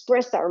 that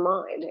express our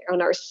mind on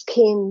our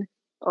skin,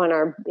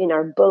 in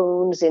our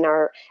bones, in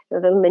our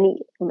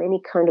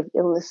many kind of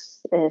illness,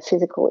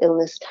 physical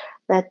illness,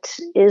 that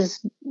is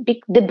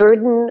the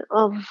burden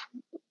of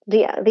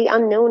the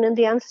unknown and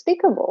the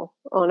unspeakable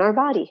on our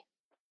body.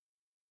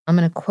 I'm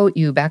going to quote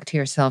you back to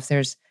yourself.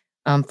 There's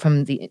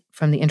from the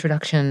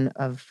introduction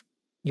of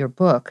your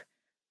book.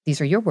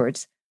 These are your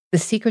words. The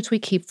secrets we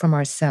keep from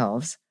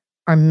ourselves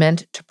are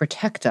meant to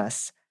protect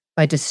us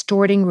by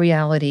distorting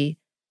reality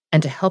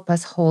and to help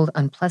us hold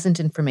unpleasant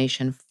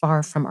information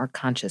far from our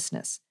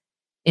consciousness.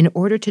 In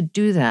order to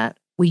do that,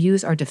 we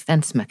use our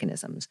defense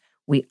mechanisms.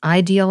 We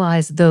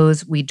idealize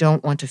those we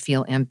don't want to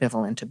feel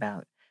ambivalent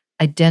about,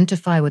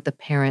 identify with the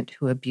parent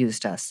who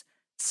abused us,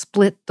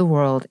 split the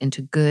world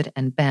into good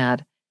and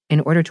bad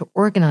in order to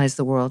organize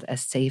the world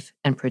as safe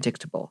and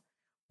predictable.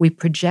 We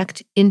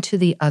project into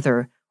the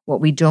other what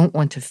we don't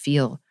want to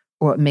feel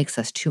or what makes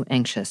us too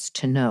anxious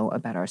to know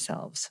about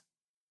ourselves.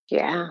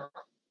 Yeah.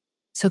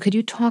 So could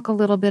you talk a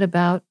little bit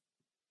about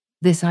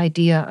this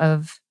idea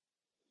of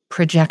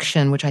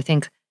projection, which I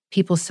think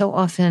people so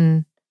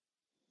often,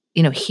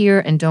 hear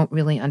and don't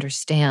really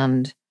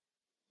understand,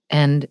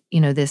 and,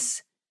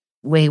 this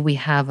way we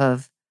have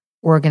of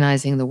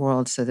organizing the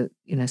world so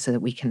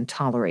that we can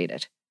tolerate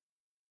it?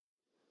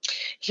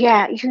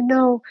 Yeah,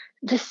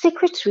 the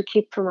secrets we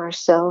keep from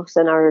ourselves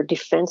and our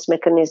defense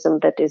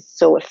mechanism that is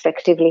so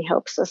effectively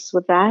helps us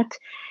with that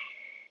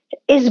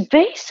is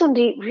based on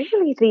the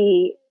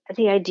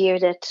idea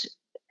that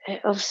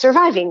of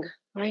surviving,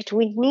 right?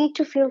 We need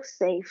to feel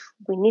safe.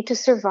 We need to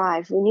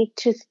survive. We need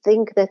to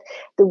think that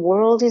the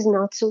world is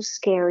not so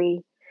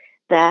scary,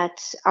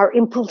 that our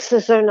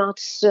impulses are not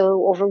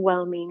so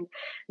overwhelming,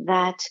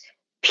 that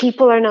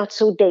people are not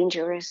so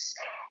dangerous,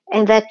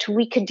 and that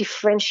we can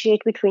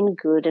differentiate between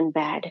good and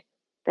bad.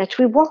 That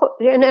we walk,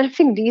 and I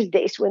think these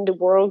days when the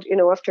world,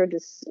 after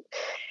this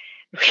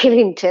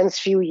really intense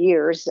few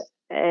years,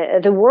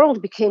 the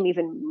world became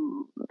even,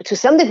 to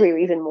some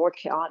degree, even more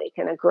chaotic,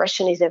 and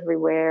aggression is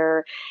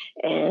everywhere.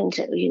 And,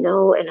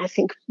 and I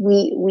think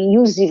we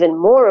use even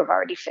more of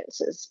our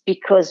defenses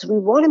because we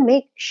want to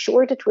make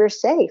sure that we're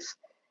safe,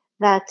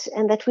 that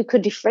we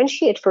could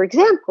differentiate. For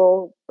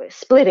example,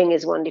 splitting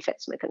is one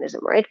defense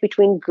mechanism, right,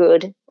 between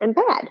good and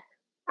bad.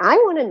 I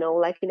want to know,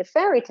 like in a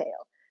fairy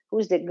tale,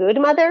 who's the good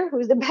mother,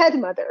 who's the bad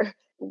mother?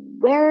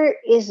 Where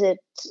is it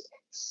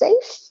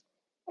safe,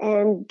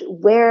 and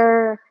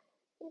where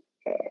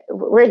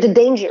the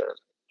danger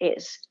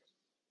is?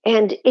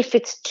 And if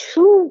it's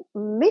too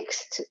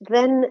mixed,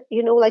 then,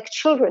 like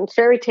children,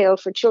 fairy tale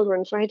for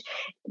children, right?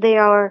 They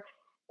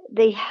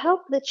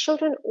help the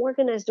children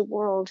organize the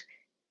world,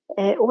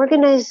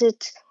 organize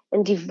it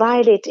and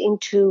divide it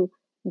into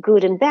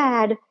good and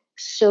bad,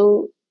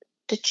 so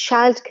the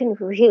child can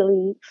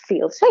really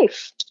feel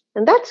safe.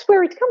 And that's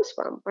where it comes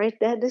from, right?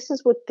 This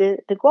is what the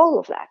goal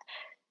of that,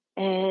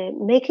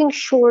 making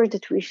sure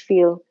that we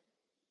feel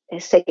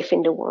safe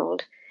in the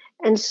world.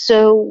 And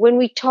so when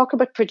we talk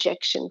about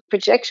projection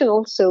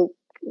also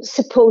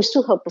supposed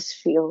to help us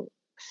feel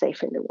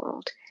safe in the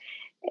world,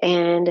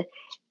 and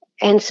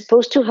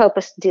supposed to help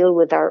us deal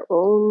with our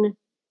own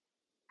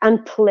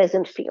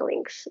unpleasant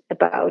feelings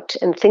about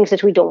and things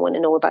that we don't want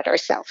to know about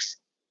ourselves.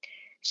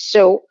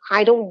 So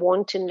I don't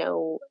want to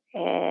know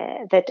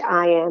that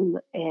I am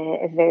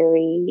a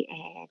very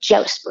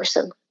jealous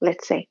person,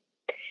 let's say.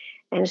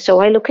 And so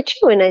I look at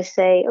you and I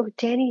say, oh,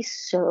 Danny's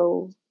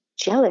so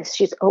jealous.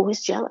 She's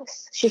always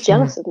jealous. She's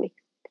jealous of me,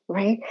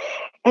 right?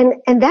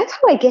 And that's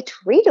how I get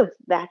rid of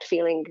that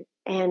feeling.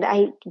 And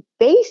I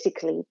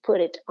basically put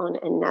it on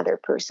another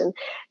person.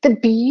 The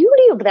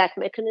beauty of that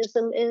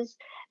mechanism is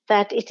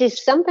that it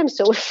is sometimes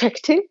so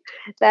effective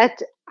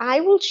that I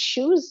will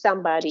choose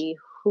somebody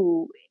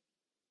who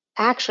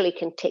actually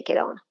can take it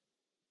on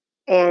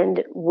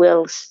and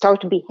will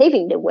start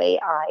behaving the way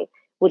I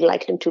would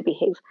like them to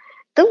behave.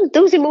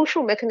 Those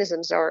emotional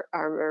mechanisms are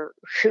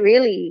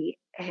really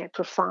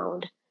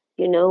profound,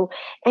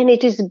 and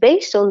it is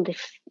based on the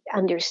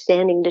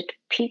understanding that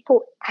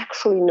people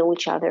actually know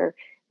each other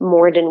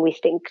more than we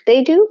think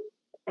they do,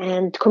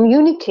 and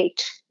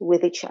communicate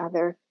with each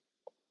other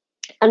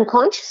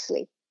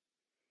unconsciously.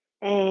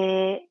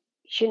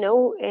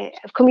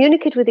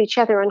 Communicate with each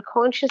other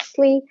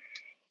unconsciously,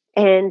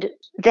 and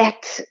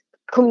that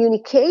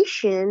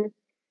communication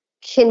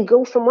can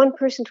go from one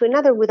person to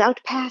another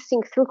without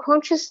passing through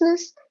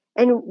consciousness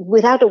and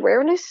without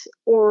awareness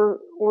or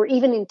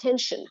even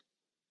intention.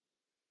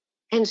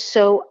 And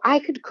so I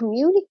could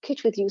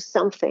communicate with you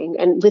something,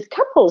 and with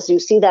couples, you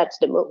see that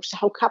the most,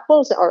 how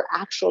couples are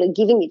actually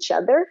giving each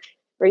other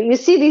right? You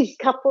see these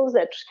couples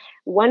that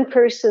one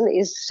person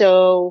is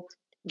so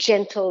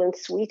gentle and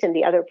sweet and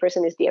the other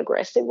person is the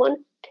aggressive one.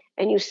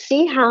 And you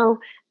see how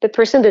the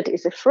person that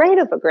is afraid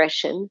of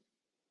aggression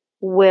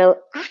will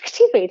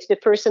activate the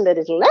person that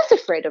is less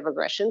afraid of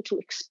aggression to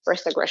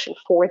express aggression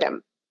for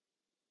them.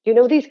 You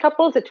know, these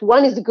couples that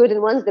one is the good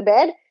and one's the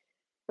bad,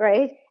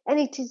 right? And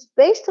it is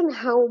based on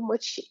how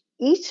much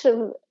each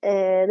of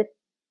the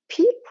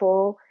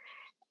people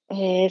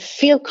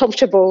feel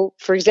comfortable.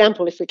 For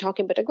example, if we're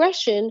talking about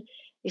aggression,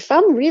 if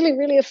I'm really,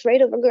 really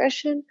afraid of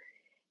aggression,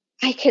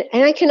 I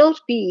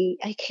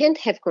can't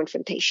have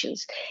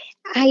confrontations.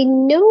 I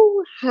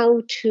know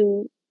how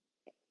to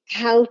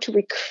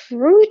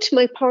recruit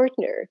my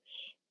partner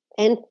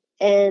and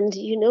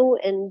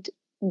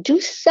do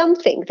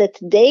something that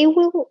they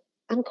will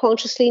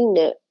unconsciously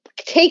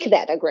take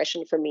that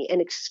aggression from me and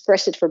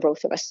express it for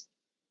both of us.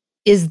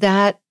 Is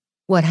that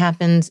what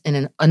happens in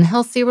an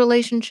unhealthy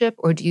relationship,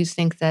 or do you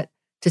think that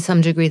to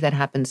some degree that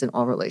happens in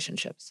all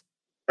relationships?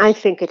 I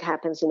think it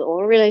happens in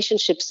all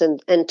relationships,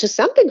 and to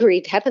some degree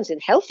it happens in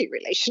healthy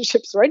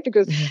relationships, right?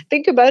 Because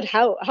think about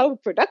how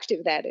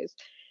productive that is.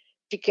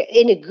 Because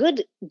in a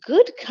good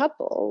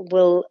couple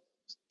will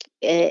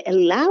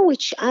allow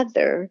each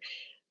other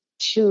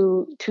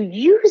to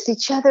use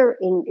each other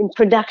in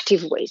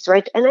productive ways,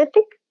 right? And I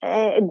think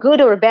a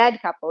good or a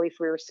bad couple, if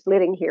we're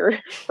splitting here,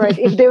 right?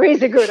 If there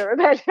is a good or a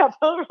bad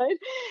couple, right?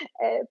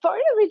 Part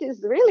of it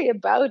is really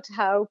about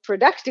how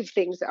productive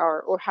things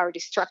are or how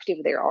destructive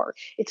they are.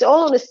 It's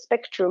all on a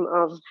spectrum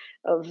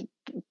of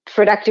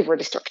productive or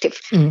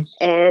destructive.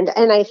 And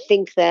I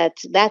think that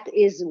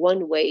is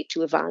one way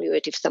to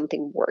evaluate if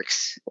something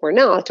works or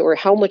not, or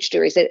how much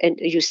there is. And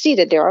you see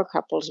that there are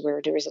couples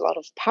where there is a lot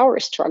of power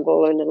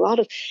struggle and a lot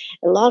of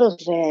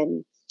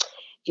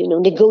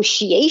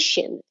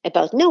negotiation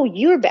about, no,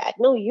 you're bad,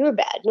 no,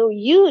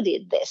 you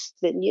did this,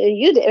 then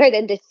you did, right?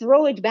 And they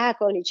throw it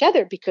back on each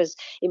other, because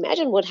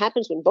imagine what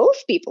happens when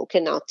both people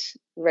cannot,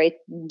 right,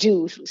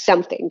 do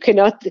something,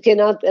 cannot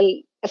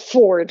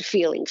afford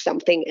feeling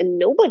something, and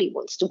nobody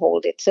wants to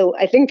hold it. So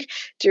I think,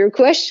 to your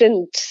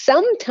question,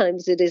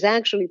 sometimes it is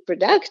actually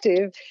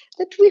productive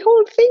that we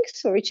hold things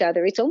for each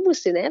other. It's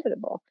almost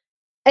inevitable.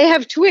 I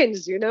have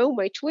twins,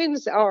 my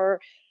twins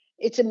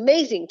it's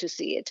amazing to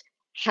see it,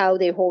 how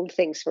they hold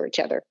things for each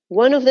other.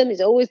 One of them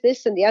is always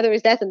this and the other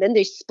is that, and then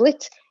they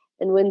split.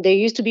 And when they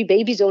used to be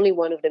babies, only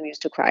one of them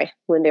used to cry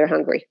when they're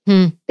hungry.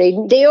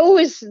 They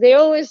always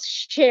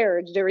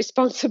shared the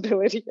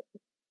responsibility.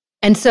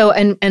 And so,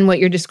 and what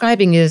you're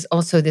describing is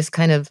also this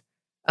kind of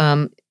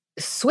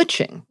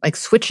switching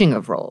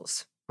of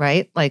roles,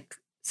 right? Like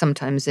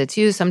sometimes it's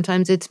you,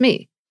 sometimes it's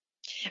me.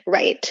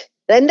 Right.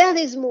 And that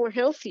is more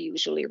healthy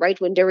usually, right?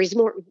 When there is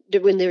more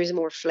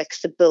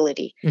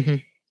flexibility.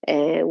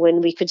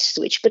 When we could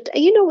switch. But,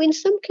 in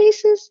some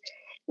cases,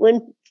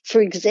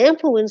 for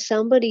example, when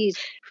somebody is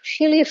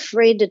really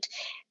afraid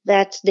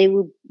that they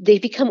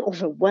become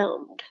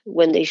overwhelmed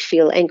when they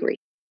feel angry,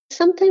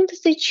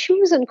 sometimes they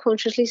choose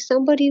unconsciously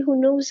somebody who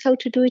knows how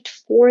to do it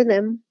for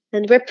them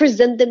and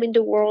represent them in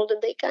the world,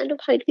 and they kind of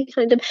hide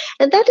behind them.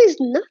 And that is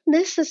not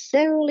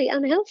necessarily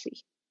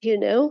unhealthy.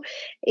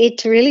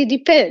 It really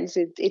depends.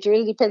 It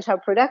really depends how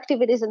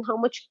productive it is and how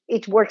much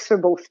it works for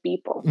both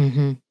people.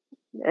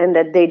 And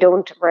that they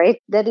don't, right?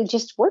 That it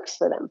just works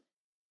for them.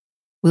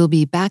 We'll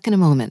be back in a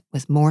moment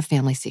with more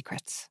Family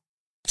Secrets.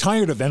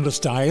 Tired of endless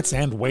diets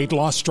and weight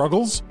loss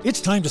struggles?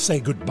 It's time to say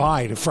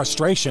goodbye to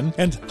frustration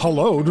and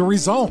hello to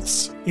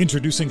results.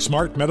 Introducing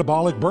Smart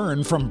Metabolic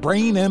Burn from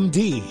Brain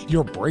MD,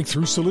 your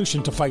breakthrough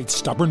solution to fight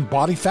stubborn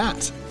body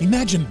fat.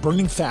 Imagine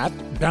burning fat,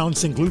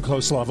 balancing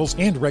glucose levels,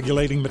 and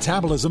regulating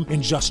metabolism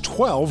in just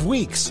 12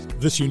 weeks.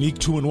 This unique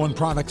 2-in-1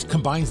 product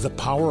combines the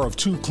power of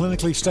 2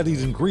 clinically studied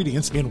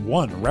ingredients in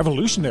one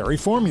revolutionary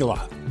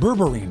formula.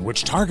 Berberine,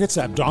 which targets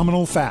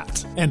abdominal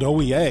fat, and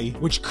OEA,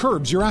 which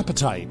curbs your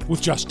appetite.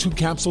 With just 2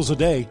 capsules a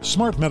day,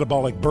 Smart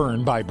Metabolic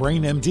Burn by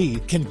Brain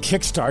MD can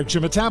kickstart your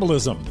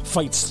metabolism,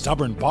 fight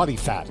stubborn body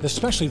fat,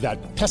 especially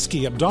that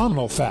pesky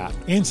abdominal fat,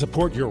 and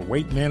support your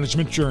weight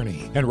management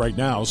journey. And right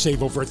now,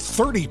 save over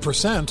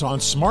 30% on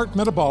Smart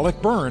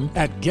Metabolic Burn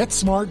at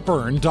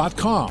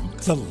GetSmartBurn.com.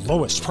 The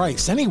lowest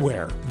price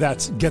anywhere.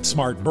 That's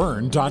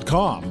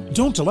GetSmartBurn.com.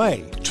 Don't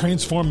delay.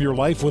 Transform your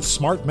life with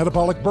Smart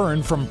Metabolic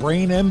Burn from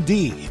Brain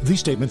MD. These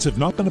statements have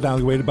not been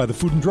evaluated by the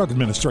Food and Drug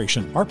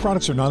Administration. Our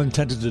products are not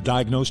intended to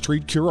diagnose,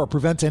 treat, cure, or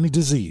prevent any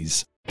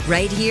disease.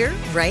 Right here,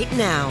 right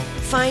now.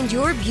 Find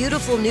your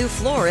beautiful new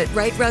floor at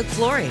Right Rug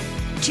Flooring.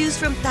 Choose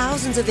from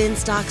thousands of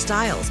in-stock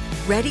styles,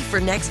 ready for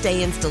next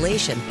day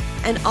installation,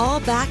 and all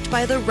backed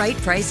by the right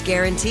price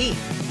guarantee.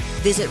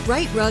 Visit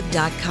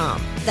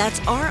rightrug.com. That's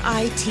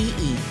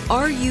RITERUG.com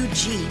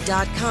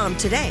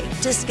today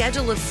to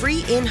schedule a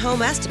free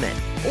in-home estimate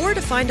or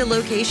to find a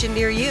location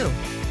near you.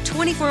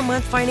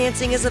 24-month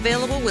financing is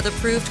available with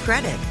approved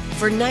credit.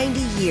 For 90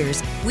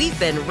 years, we've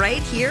been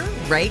right here,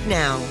 right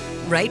now.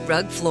 Right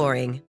Rug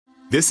Flooring.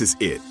 This is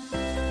it.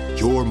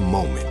 Your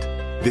moment.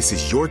 This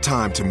is your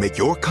time to make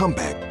your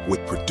comeback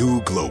with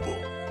Purdue Global.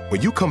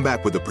 When you come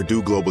back with a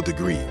Purdue Global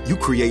degree, you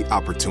create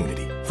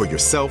opportunity. for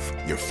yourself,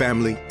 your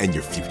family, and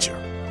your future.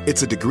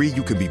 It's a degree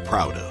you can be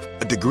proud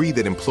of, a degree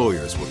that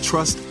employers will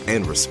trust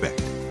and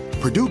respect.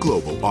 Purdue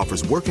Global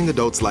offers working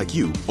adults like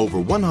you over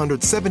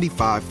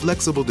 175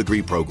 flexible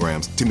degree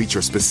programs to meet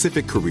your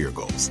specific career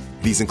goals.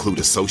 These include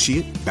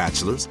associate,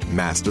 bachelor's,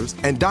 master's,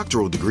 and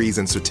doctoral degrees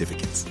and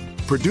certificates.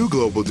 Purdue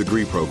Global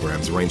degree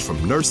programs range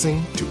from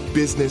nursing to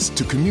business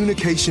to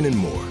communication and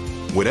more.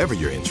 Whatever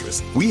your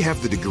interest, we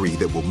have the degree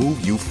that will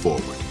move you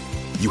forward.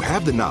 You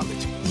have the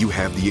knowledge, you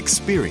have the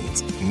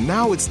experience.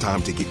 Now it's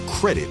time to get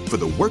credit for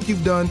the work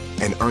you've done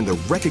and earn the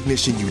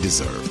recognition you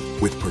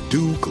deserve with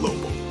Purdue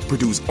Global,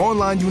 Purdue's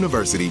online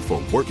university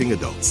for working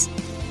adults.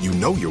 You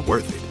know you're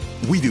worth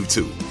it. We do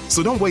too.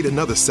 So don't wait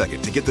another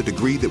second to get the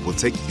degree that will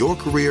take your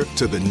career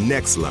to the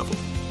next level.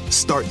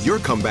 Start your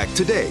comeback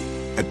today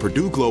at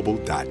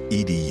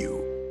purdueglobal.edu.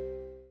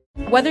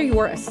 Whether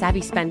you're a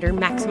savvy spender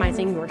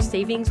maximizing your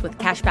savings with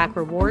cashback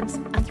rewards,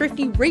 a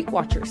thrifty rate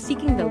watcher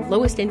seeking the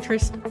lowest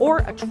interest, or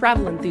a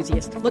travel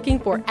enthusiast looking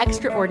for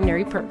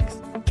extraordinary perks,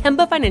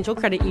 Kemba Financial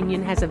Credit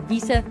Union has a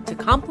visa to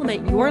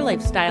complement your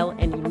lifestyle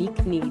and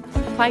unique needs.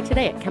 Apply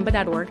today at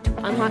Kemba.org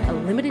to unlock a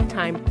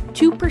limited-time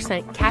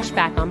 2% cash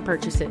back on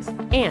purchases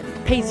and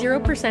pay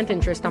 0%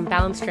 interest on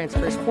balance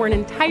transfers for an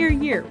entire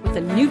year with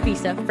a new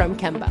visa from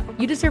Kemba.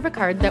 You deserve a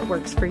card that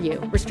works for you.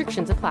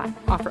 Restrictions apply.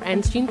 Offer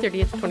ends June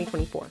 30th,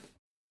 2024.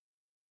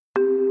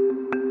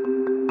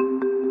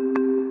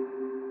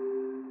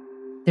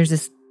 There's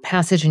this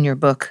passage in your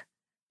book.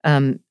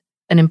 An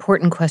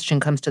important question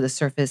comes to the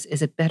surface.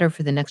 Is it better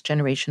for the next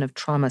generation of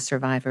trauma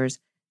survivors,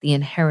 the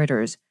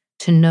inheritors,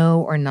 to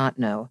know or not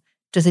know?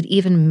 Does it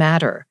even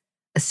matter,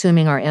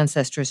 assuming our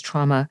ancestors'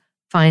 trauma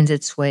finds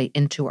its way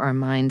into our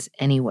minds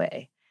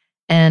anyway?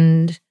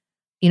 And,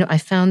 I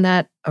found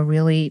that a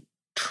really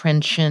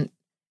trenchant,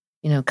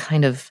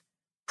 kind of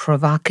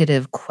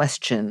provocative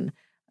question.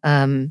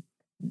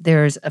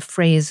 There's a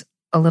phrase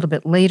a little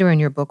bit later in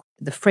your book.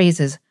 The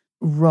phrase is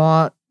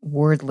raw,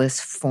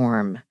 wordless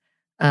form.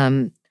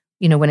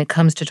 When it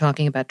comes to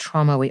talking about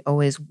trauma, we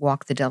always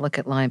walk the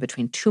delicate line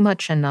between too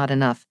much and not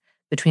enough,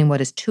 between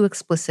what is too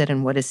explicit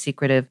and what is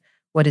secretive,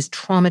 what is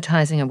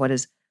traumatizing and what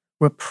is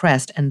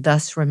repressed, and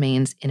thus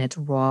remains in its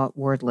raw,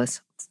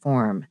 wordless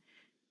form.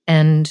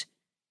 And,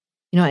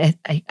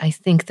 I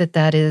think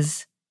that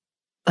is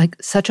like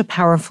such a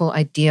powerful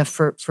idea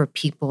for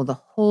people. The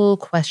whole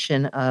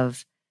question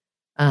of,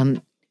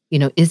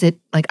 is it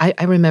like,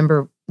 I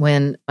remember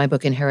when my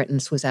book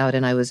Inheritance was out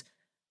and I was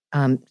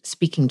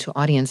speaking to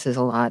audiences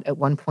a lot. At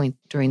one point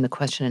during the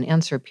question and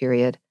answer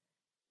period,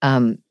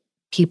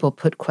 people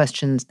put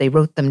questions, they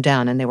wrote them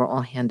down and they were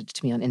all handed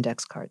to me on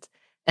index cards.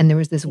 And there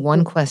was this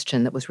one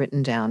question that was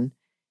written down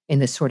in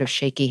this sort of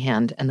shaky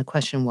hand. And the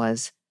question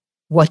was,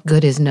 what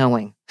good is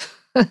knowing?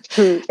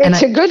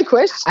 It's a good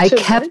question. I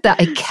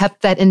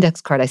kept that index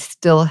card. I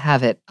still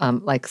have it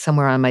like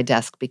somewhere on my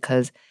desk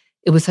because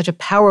it was such a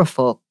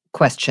powerful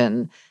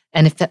question.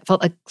 And it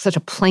felt like such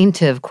a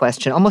plaintive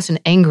question, almost an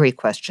angry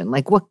question,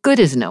 like what good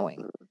is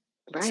knowing?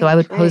 Right, so I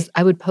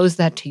would pose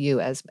that to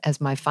you as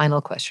my final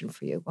question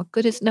for you. What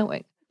good is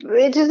knowing?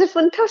 It is a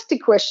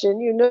fantastic question.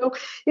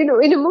 In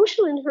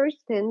emotional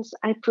inheritance,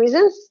 I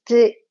present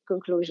the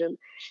conclusion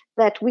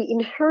that we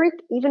inherit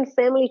even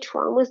family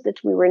traumas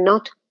that we were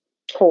not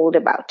told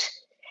about.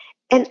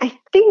 And I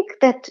think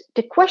that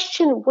the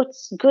question,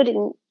 what's good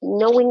in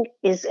knowing,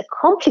 is a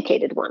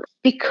complicated one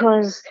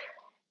because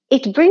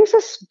it brings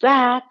us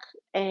back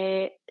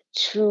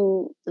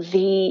to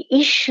the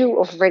issue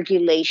of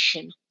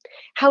regulation.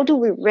 How do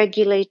we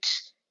regulate?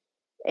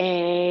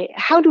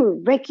 How do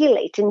we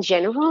regulate in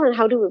general, and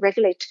how do we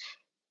regulate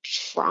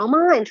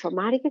trauma and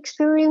traumatic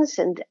experience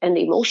and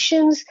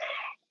emotions?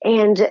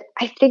 And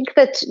I think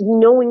that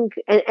knowing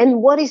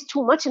and what is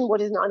too much and what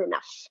is not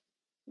enough,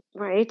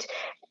 right?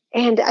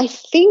 And I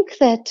think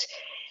that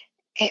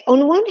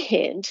on one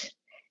hand,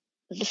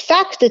 the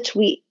fact that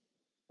we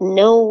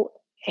know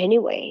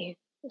anyway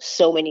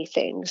so many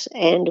things,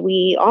 and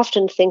we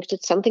often think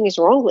that something is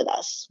wrong with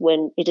us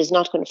when it is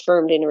not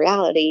confirmed in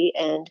reality,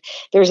 and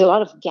there's a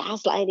lot of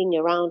gaslighting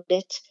around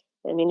it.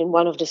 I mean, in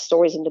one of the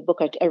stories in the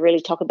book, I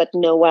really talk about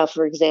Noah,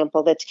 for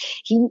example, that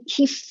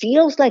he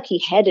feels like he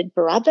had a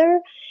brother,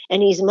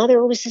 and his mother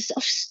always says,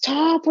 "Oh,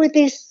 stop with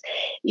this,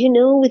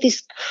 with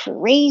these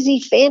crazy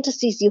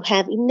fantasies you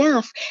have,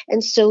 enough."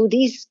 And so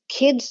these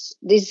kids,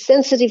 these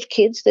sensitive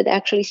kids that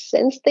actually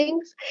sense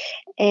things,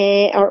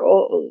 are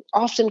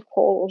often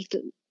called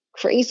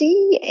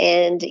crazy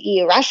and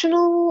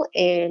irrational.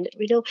 And,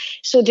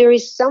 so there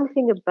is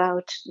something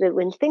about that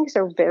when things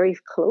are very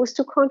close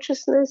to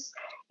consciousness,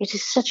 it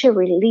is such a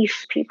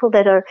relief. People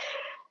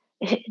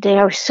they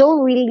are so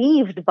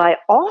relieved by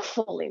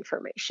awful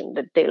information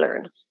that they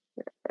learn.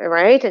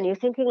 Right. And you're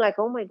thinking like,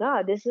 oh, my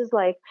God, this is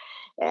like,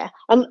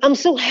 I'm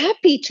so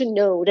happy to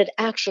know that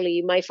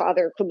actually my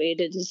father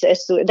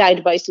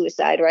died by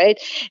suicide. Right.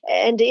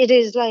 And it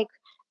is like,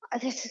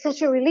 this is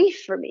such a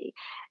relief for me.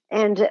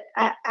 And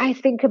I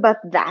think about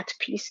that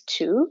piece,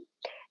 too.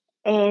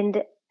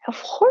 And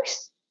of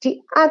course, the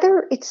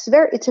other, it's a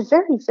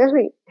very,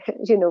 very,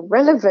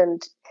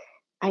 relevant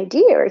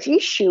idea or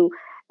issue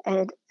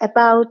and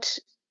about,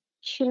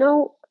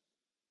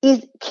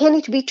 can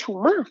it be too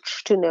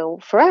much to know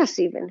for us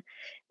even?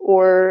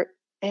 Or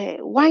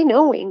why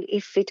knowing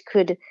if it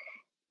could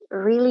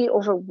really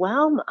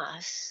overwhelm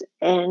us?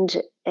 And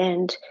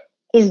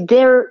is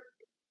there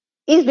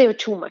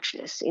too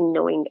muchness in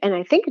knowing? And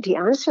I think the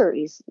answer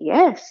is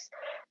yes,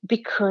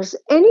 because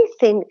any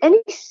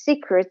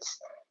secret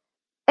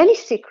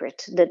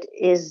that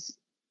is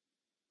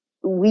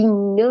we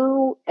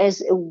know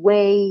as a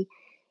way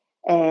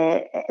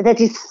that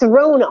is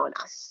thrown on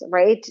us,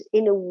 right?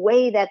 In a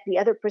way that the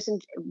other person,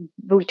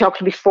 we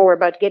talked before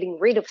about getting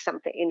rid of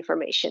something,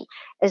 information,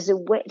 as a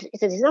way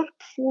that is not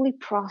fully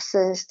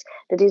processed,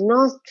 that is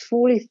not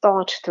fully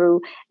thought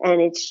through,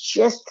 and it's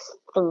just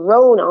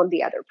thrown on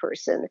the other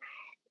person,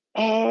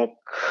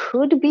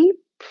 could be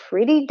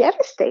pretty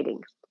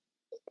devastating.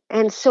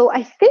 And so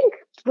I think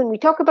when we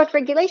talk about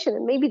regulation,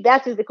 and maybe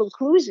that is the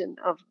conclusion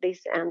of this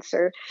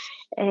answer,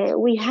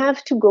 we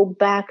have to go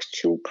back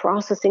to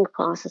processing.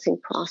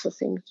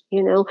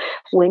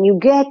 When you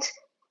get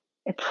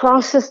a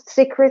processed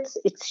secret,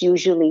 it's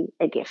usually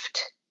a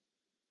gift.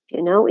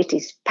 It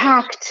is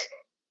packed.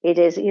 It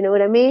is, you know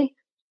what I mean?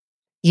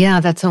 Yeah,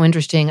 that's so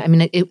interesting. I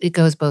mean, it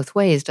goes both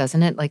ways,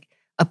 doesn't it? Like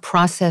a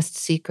processed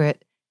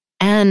secret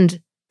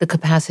and the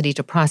capacity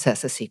to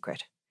process a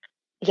secret.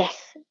 Yes,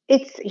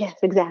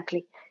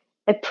 exactly.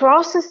 A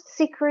processed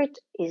secret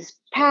is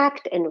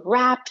packed and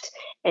wrapped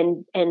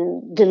and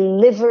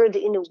delivered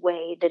in a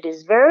way that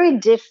is very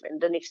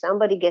different than if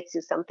somebody gets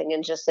you something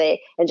and just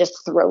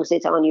throws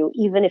it on you,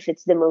 even if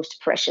it's the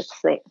most precious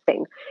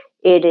thing.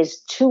 It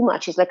is too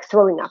much. It's like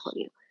throwing up on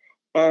you.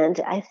 And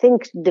I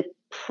think the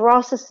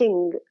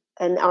processing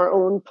and our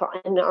own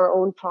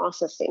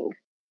processing.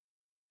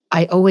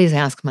 I always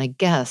ask my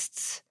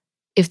guests,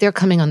 if they're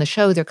coming on the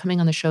show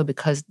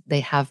because they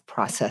have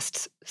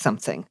processed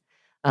something.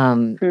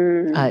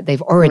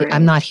 They've already, right.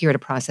 I'm not here to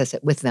process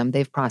it with them.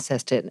 They've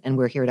processed it and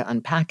we're here to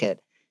unpack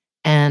it.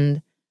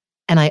 And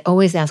I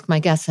always ask my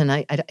guests, and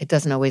it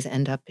doesn't always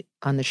end up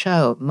on the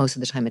show. Most of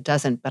the time it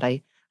doesn't, but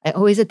I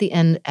always at the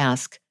end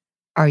ask,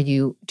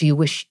 do you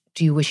wish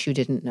you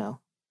didn't know?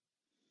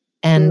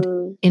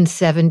 And in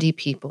 70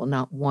 people,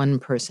 not one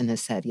person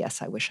has said,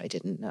 yes, I wish I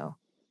didn't know.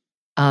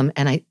 And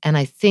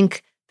I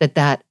think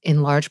that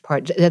in large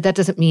part, that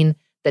doesn't mean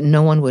that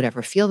no one would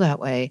ever feel that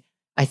way.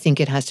 I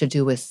think it has to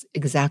do with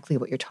exactly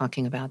what you're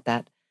talking about,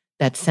 that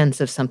sense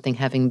of something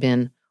having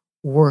been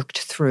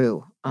worked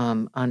through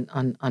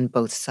on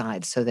both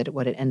sides, so that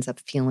what it ends up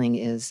feeling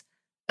is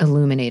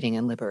illuminating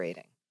and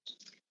liberating.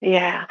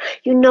 Yeah.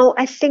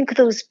 I think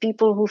those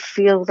people who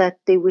feel that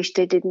they wish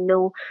they didn't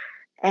know,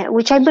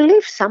 which I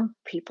believe some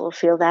people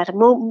feel that,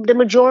 the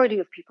majority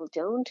of people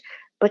don't,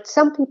 but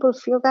some people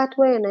feel that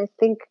way, and I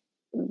think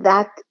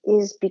that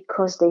is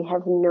because they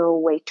have no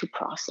way to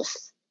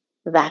process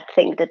that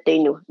thing that they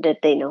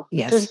know.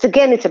 Yes. Because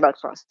again, it's about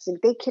processing.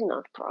 They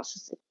cannot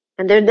process it.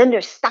 And then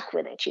they're stuck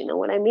with it. You know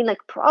what I mean? Like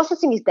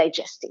processing is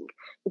digesting.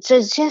 It's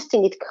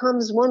digesting. It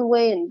comes one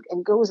way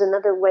and goes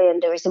another way,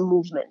 and there is a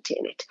movement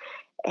in it.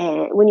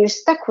 When you're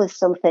stuck with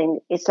something,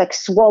 it's like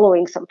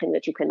swallowing something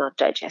that you cannot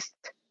digest.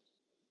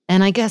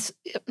 And I guess,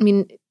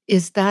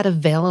 is that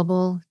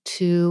available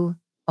to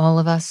all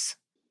of us,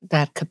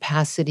 that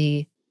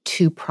capacity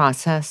to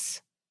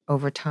process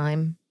over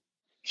time?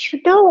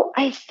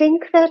 I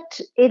think that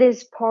it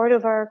is part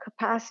of our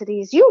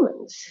capacity as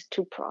humans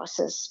to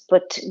process,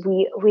 but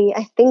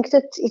I think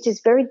that it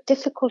is very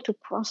difficult to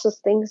process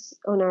things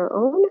on our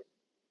own.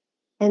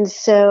 And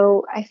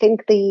so I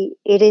think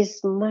it is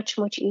much,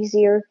 much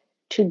easier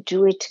to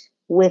do it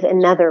with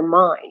another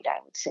mind, I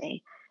would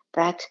say,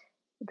 that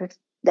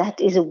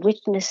is a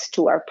witness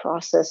to our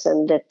process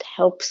and that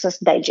helps us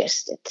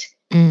digest it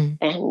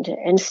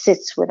and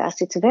sits with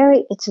us. It's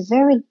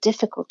very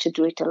difficult to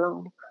do it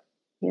alone.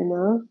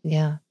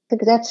 Yeah. I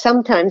think that's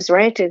sometimes,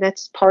 right?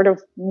 That's part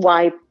of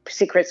why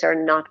secrets are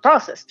not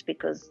processed,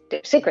 because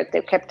they're secret,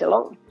 they're kept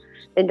alone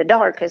in the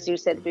dark, as you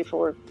said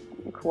before,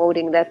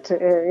 quoting that,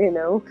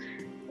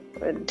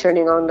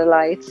 turning on the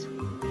lights.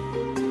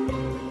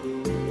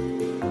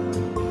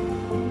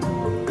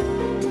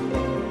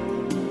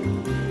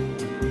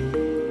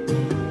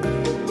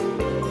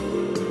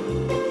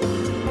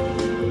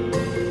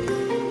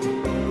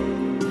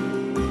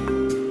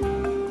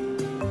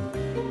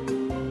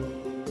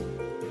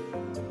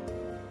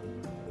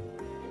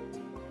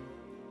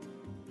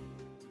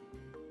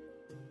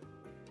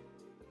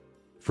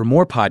 For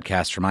more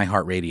podcasts from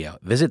iHeartRadio,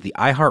 visit the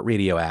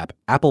iHeartRadio app,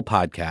 Apple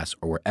Podcasts,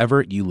 or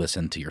wherever you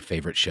listen to your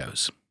favorite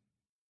shows.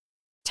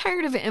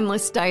 Tired of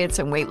endless diets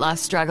and weight loss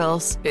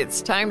struggles?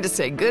 It's time to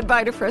say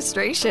goodbye to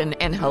frustration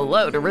and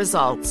hello to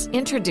results.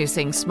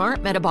 Introducing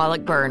Smart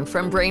Metabolic Burn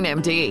from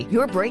BrainMD,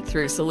 your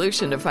breakthrough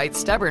solution to fight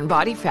stubborn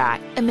body fat.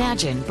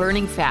 Imagine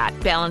burning fat,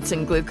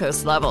 balancing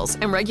glucose levels,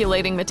 and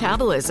regulating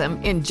metabolism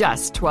in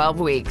just 12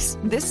 weeks.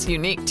 This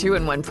unique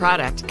 2-in-1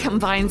 product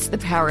combines the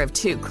power of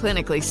 2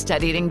 clinically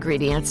studied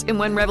ingredients in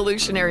one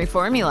revolutionary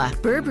formula.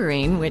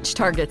 Berberine, which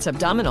targets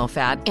abdominal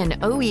fat, and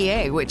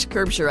OEA, which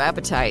curbs your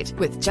appetite.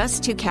 With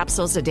just 2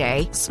 capsules a a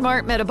day.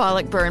 Smart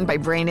Metabolic Burn by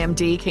Brain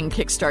MD can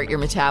kickstart your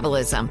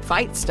metabolism,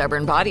 fight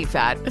stubborn body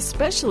fat,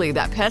 especially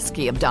that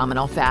pesky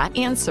abdominal fat,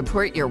 and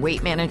support your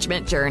weight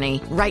management journey.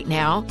 Right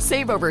now,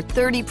 save over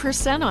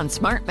 30% on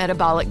Smart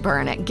Metabolic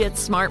Burn at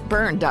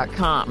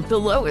GetSmartBurn.com. The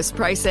lowest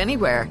price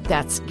anywhere.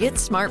 That's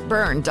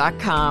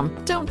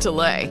GetSmartBurn.com. Don't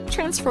delay.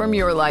 Transform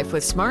your life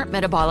with Smart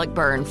Metabolic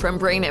Burn from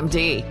Brain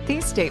MD.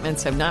 These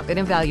statements have not been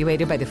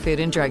evaluated by the Food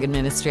and Drug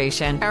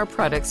Administration. Our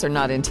products are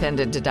not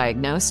intended to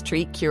diagnose,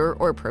 treat, cure,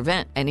 or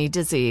prevent any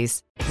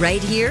disease.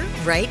 Right here,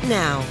 right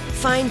now.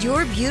 Find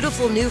your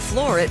beautiful new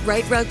floor at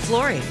Right Rug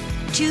Flooring.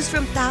 Choose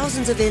from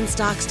thousands of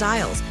in-stock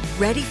styles,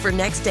 ready for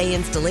next day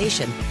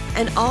installation,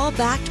 and all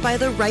backed by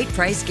the right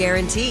price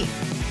guarantee.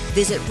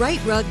 Visit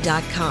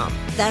rightrug.com.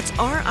 That's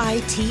RITERUG.com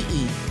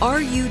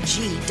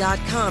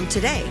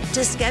today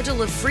to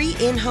schedule a free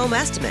in-home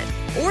estimate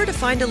or to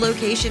find a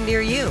location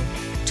near you.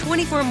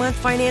 24-month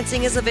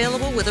financing is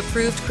available with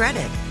approved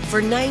credit.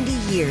 For 90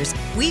 years,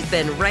 we've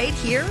been right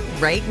here,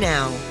 right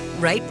now.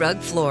 Right Rug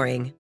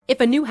Flooring. If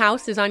a new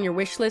house is on your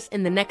wish list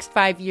in the next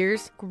 5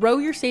 years, grow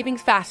your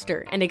savings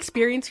faster and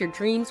experience your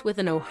dreams with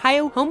an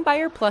Ohio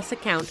Homebuyer Plus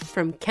account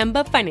from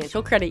Kemba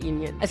Financial Credit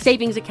Union. A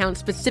savings account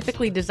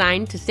specifically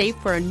designed to save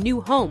for a new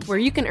home, where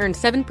you can earn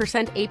 7%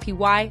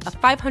 APY,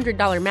 a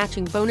 $500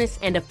 matching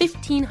bonus, and a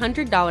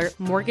 $1,500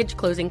 mortgage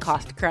closing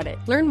cost credit.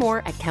 Learn more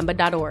at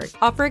Kemba.org.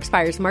 Offer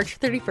expires March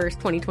 31st,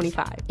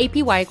 2025.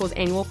 APY equals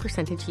annual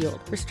percentage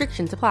yield.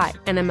 Restrictions apply.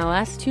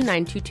 NMLS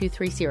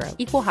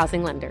 292230. Equal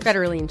housing lender.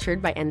 Federally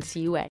insured by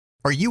NCUA.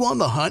 Are you on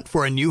the hunt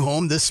for a new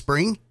home this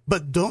spring,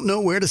 but don't know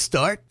where to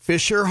start?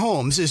 Fisher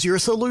Homes is your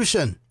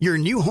solution. Your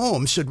new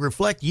home should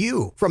reflect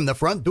you, from the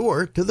front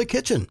door to the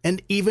kitchen,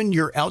 and even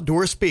your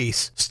outdoor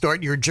space.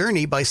 Start your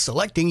journey by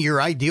selecting your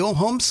ideal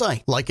home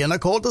site, like in a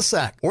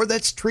cul-de-sac or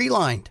that's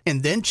tree-lined,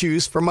 and then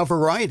choose from a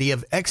variety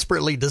of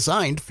expertly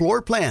designed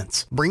floor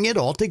plans. Bring it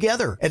all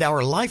together at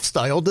our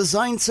Lifestyle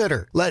Design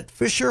Center. Let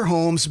Fisher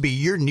Homes be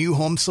your new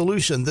home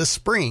solution this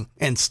spring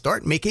and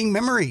start making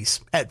memories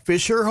at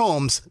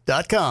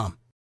FisherHomes.com.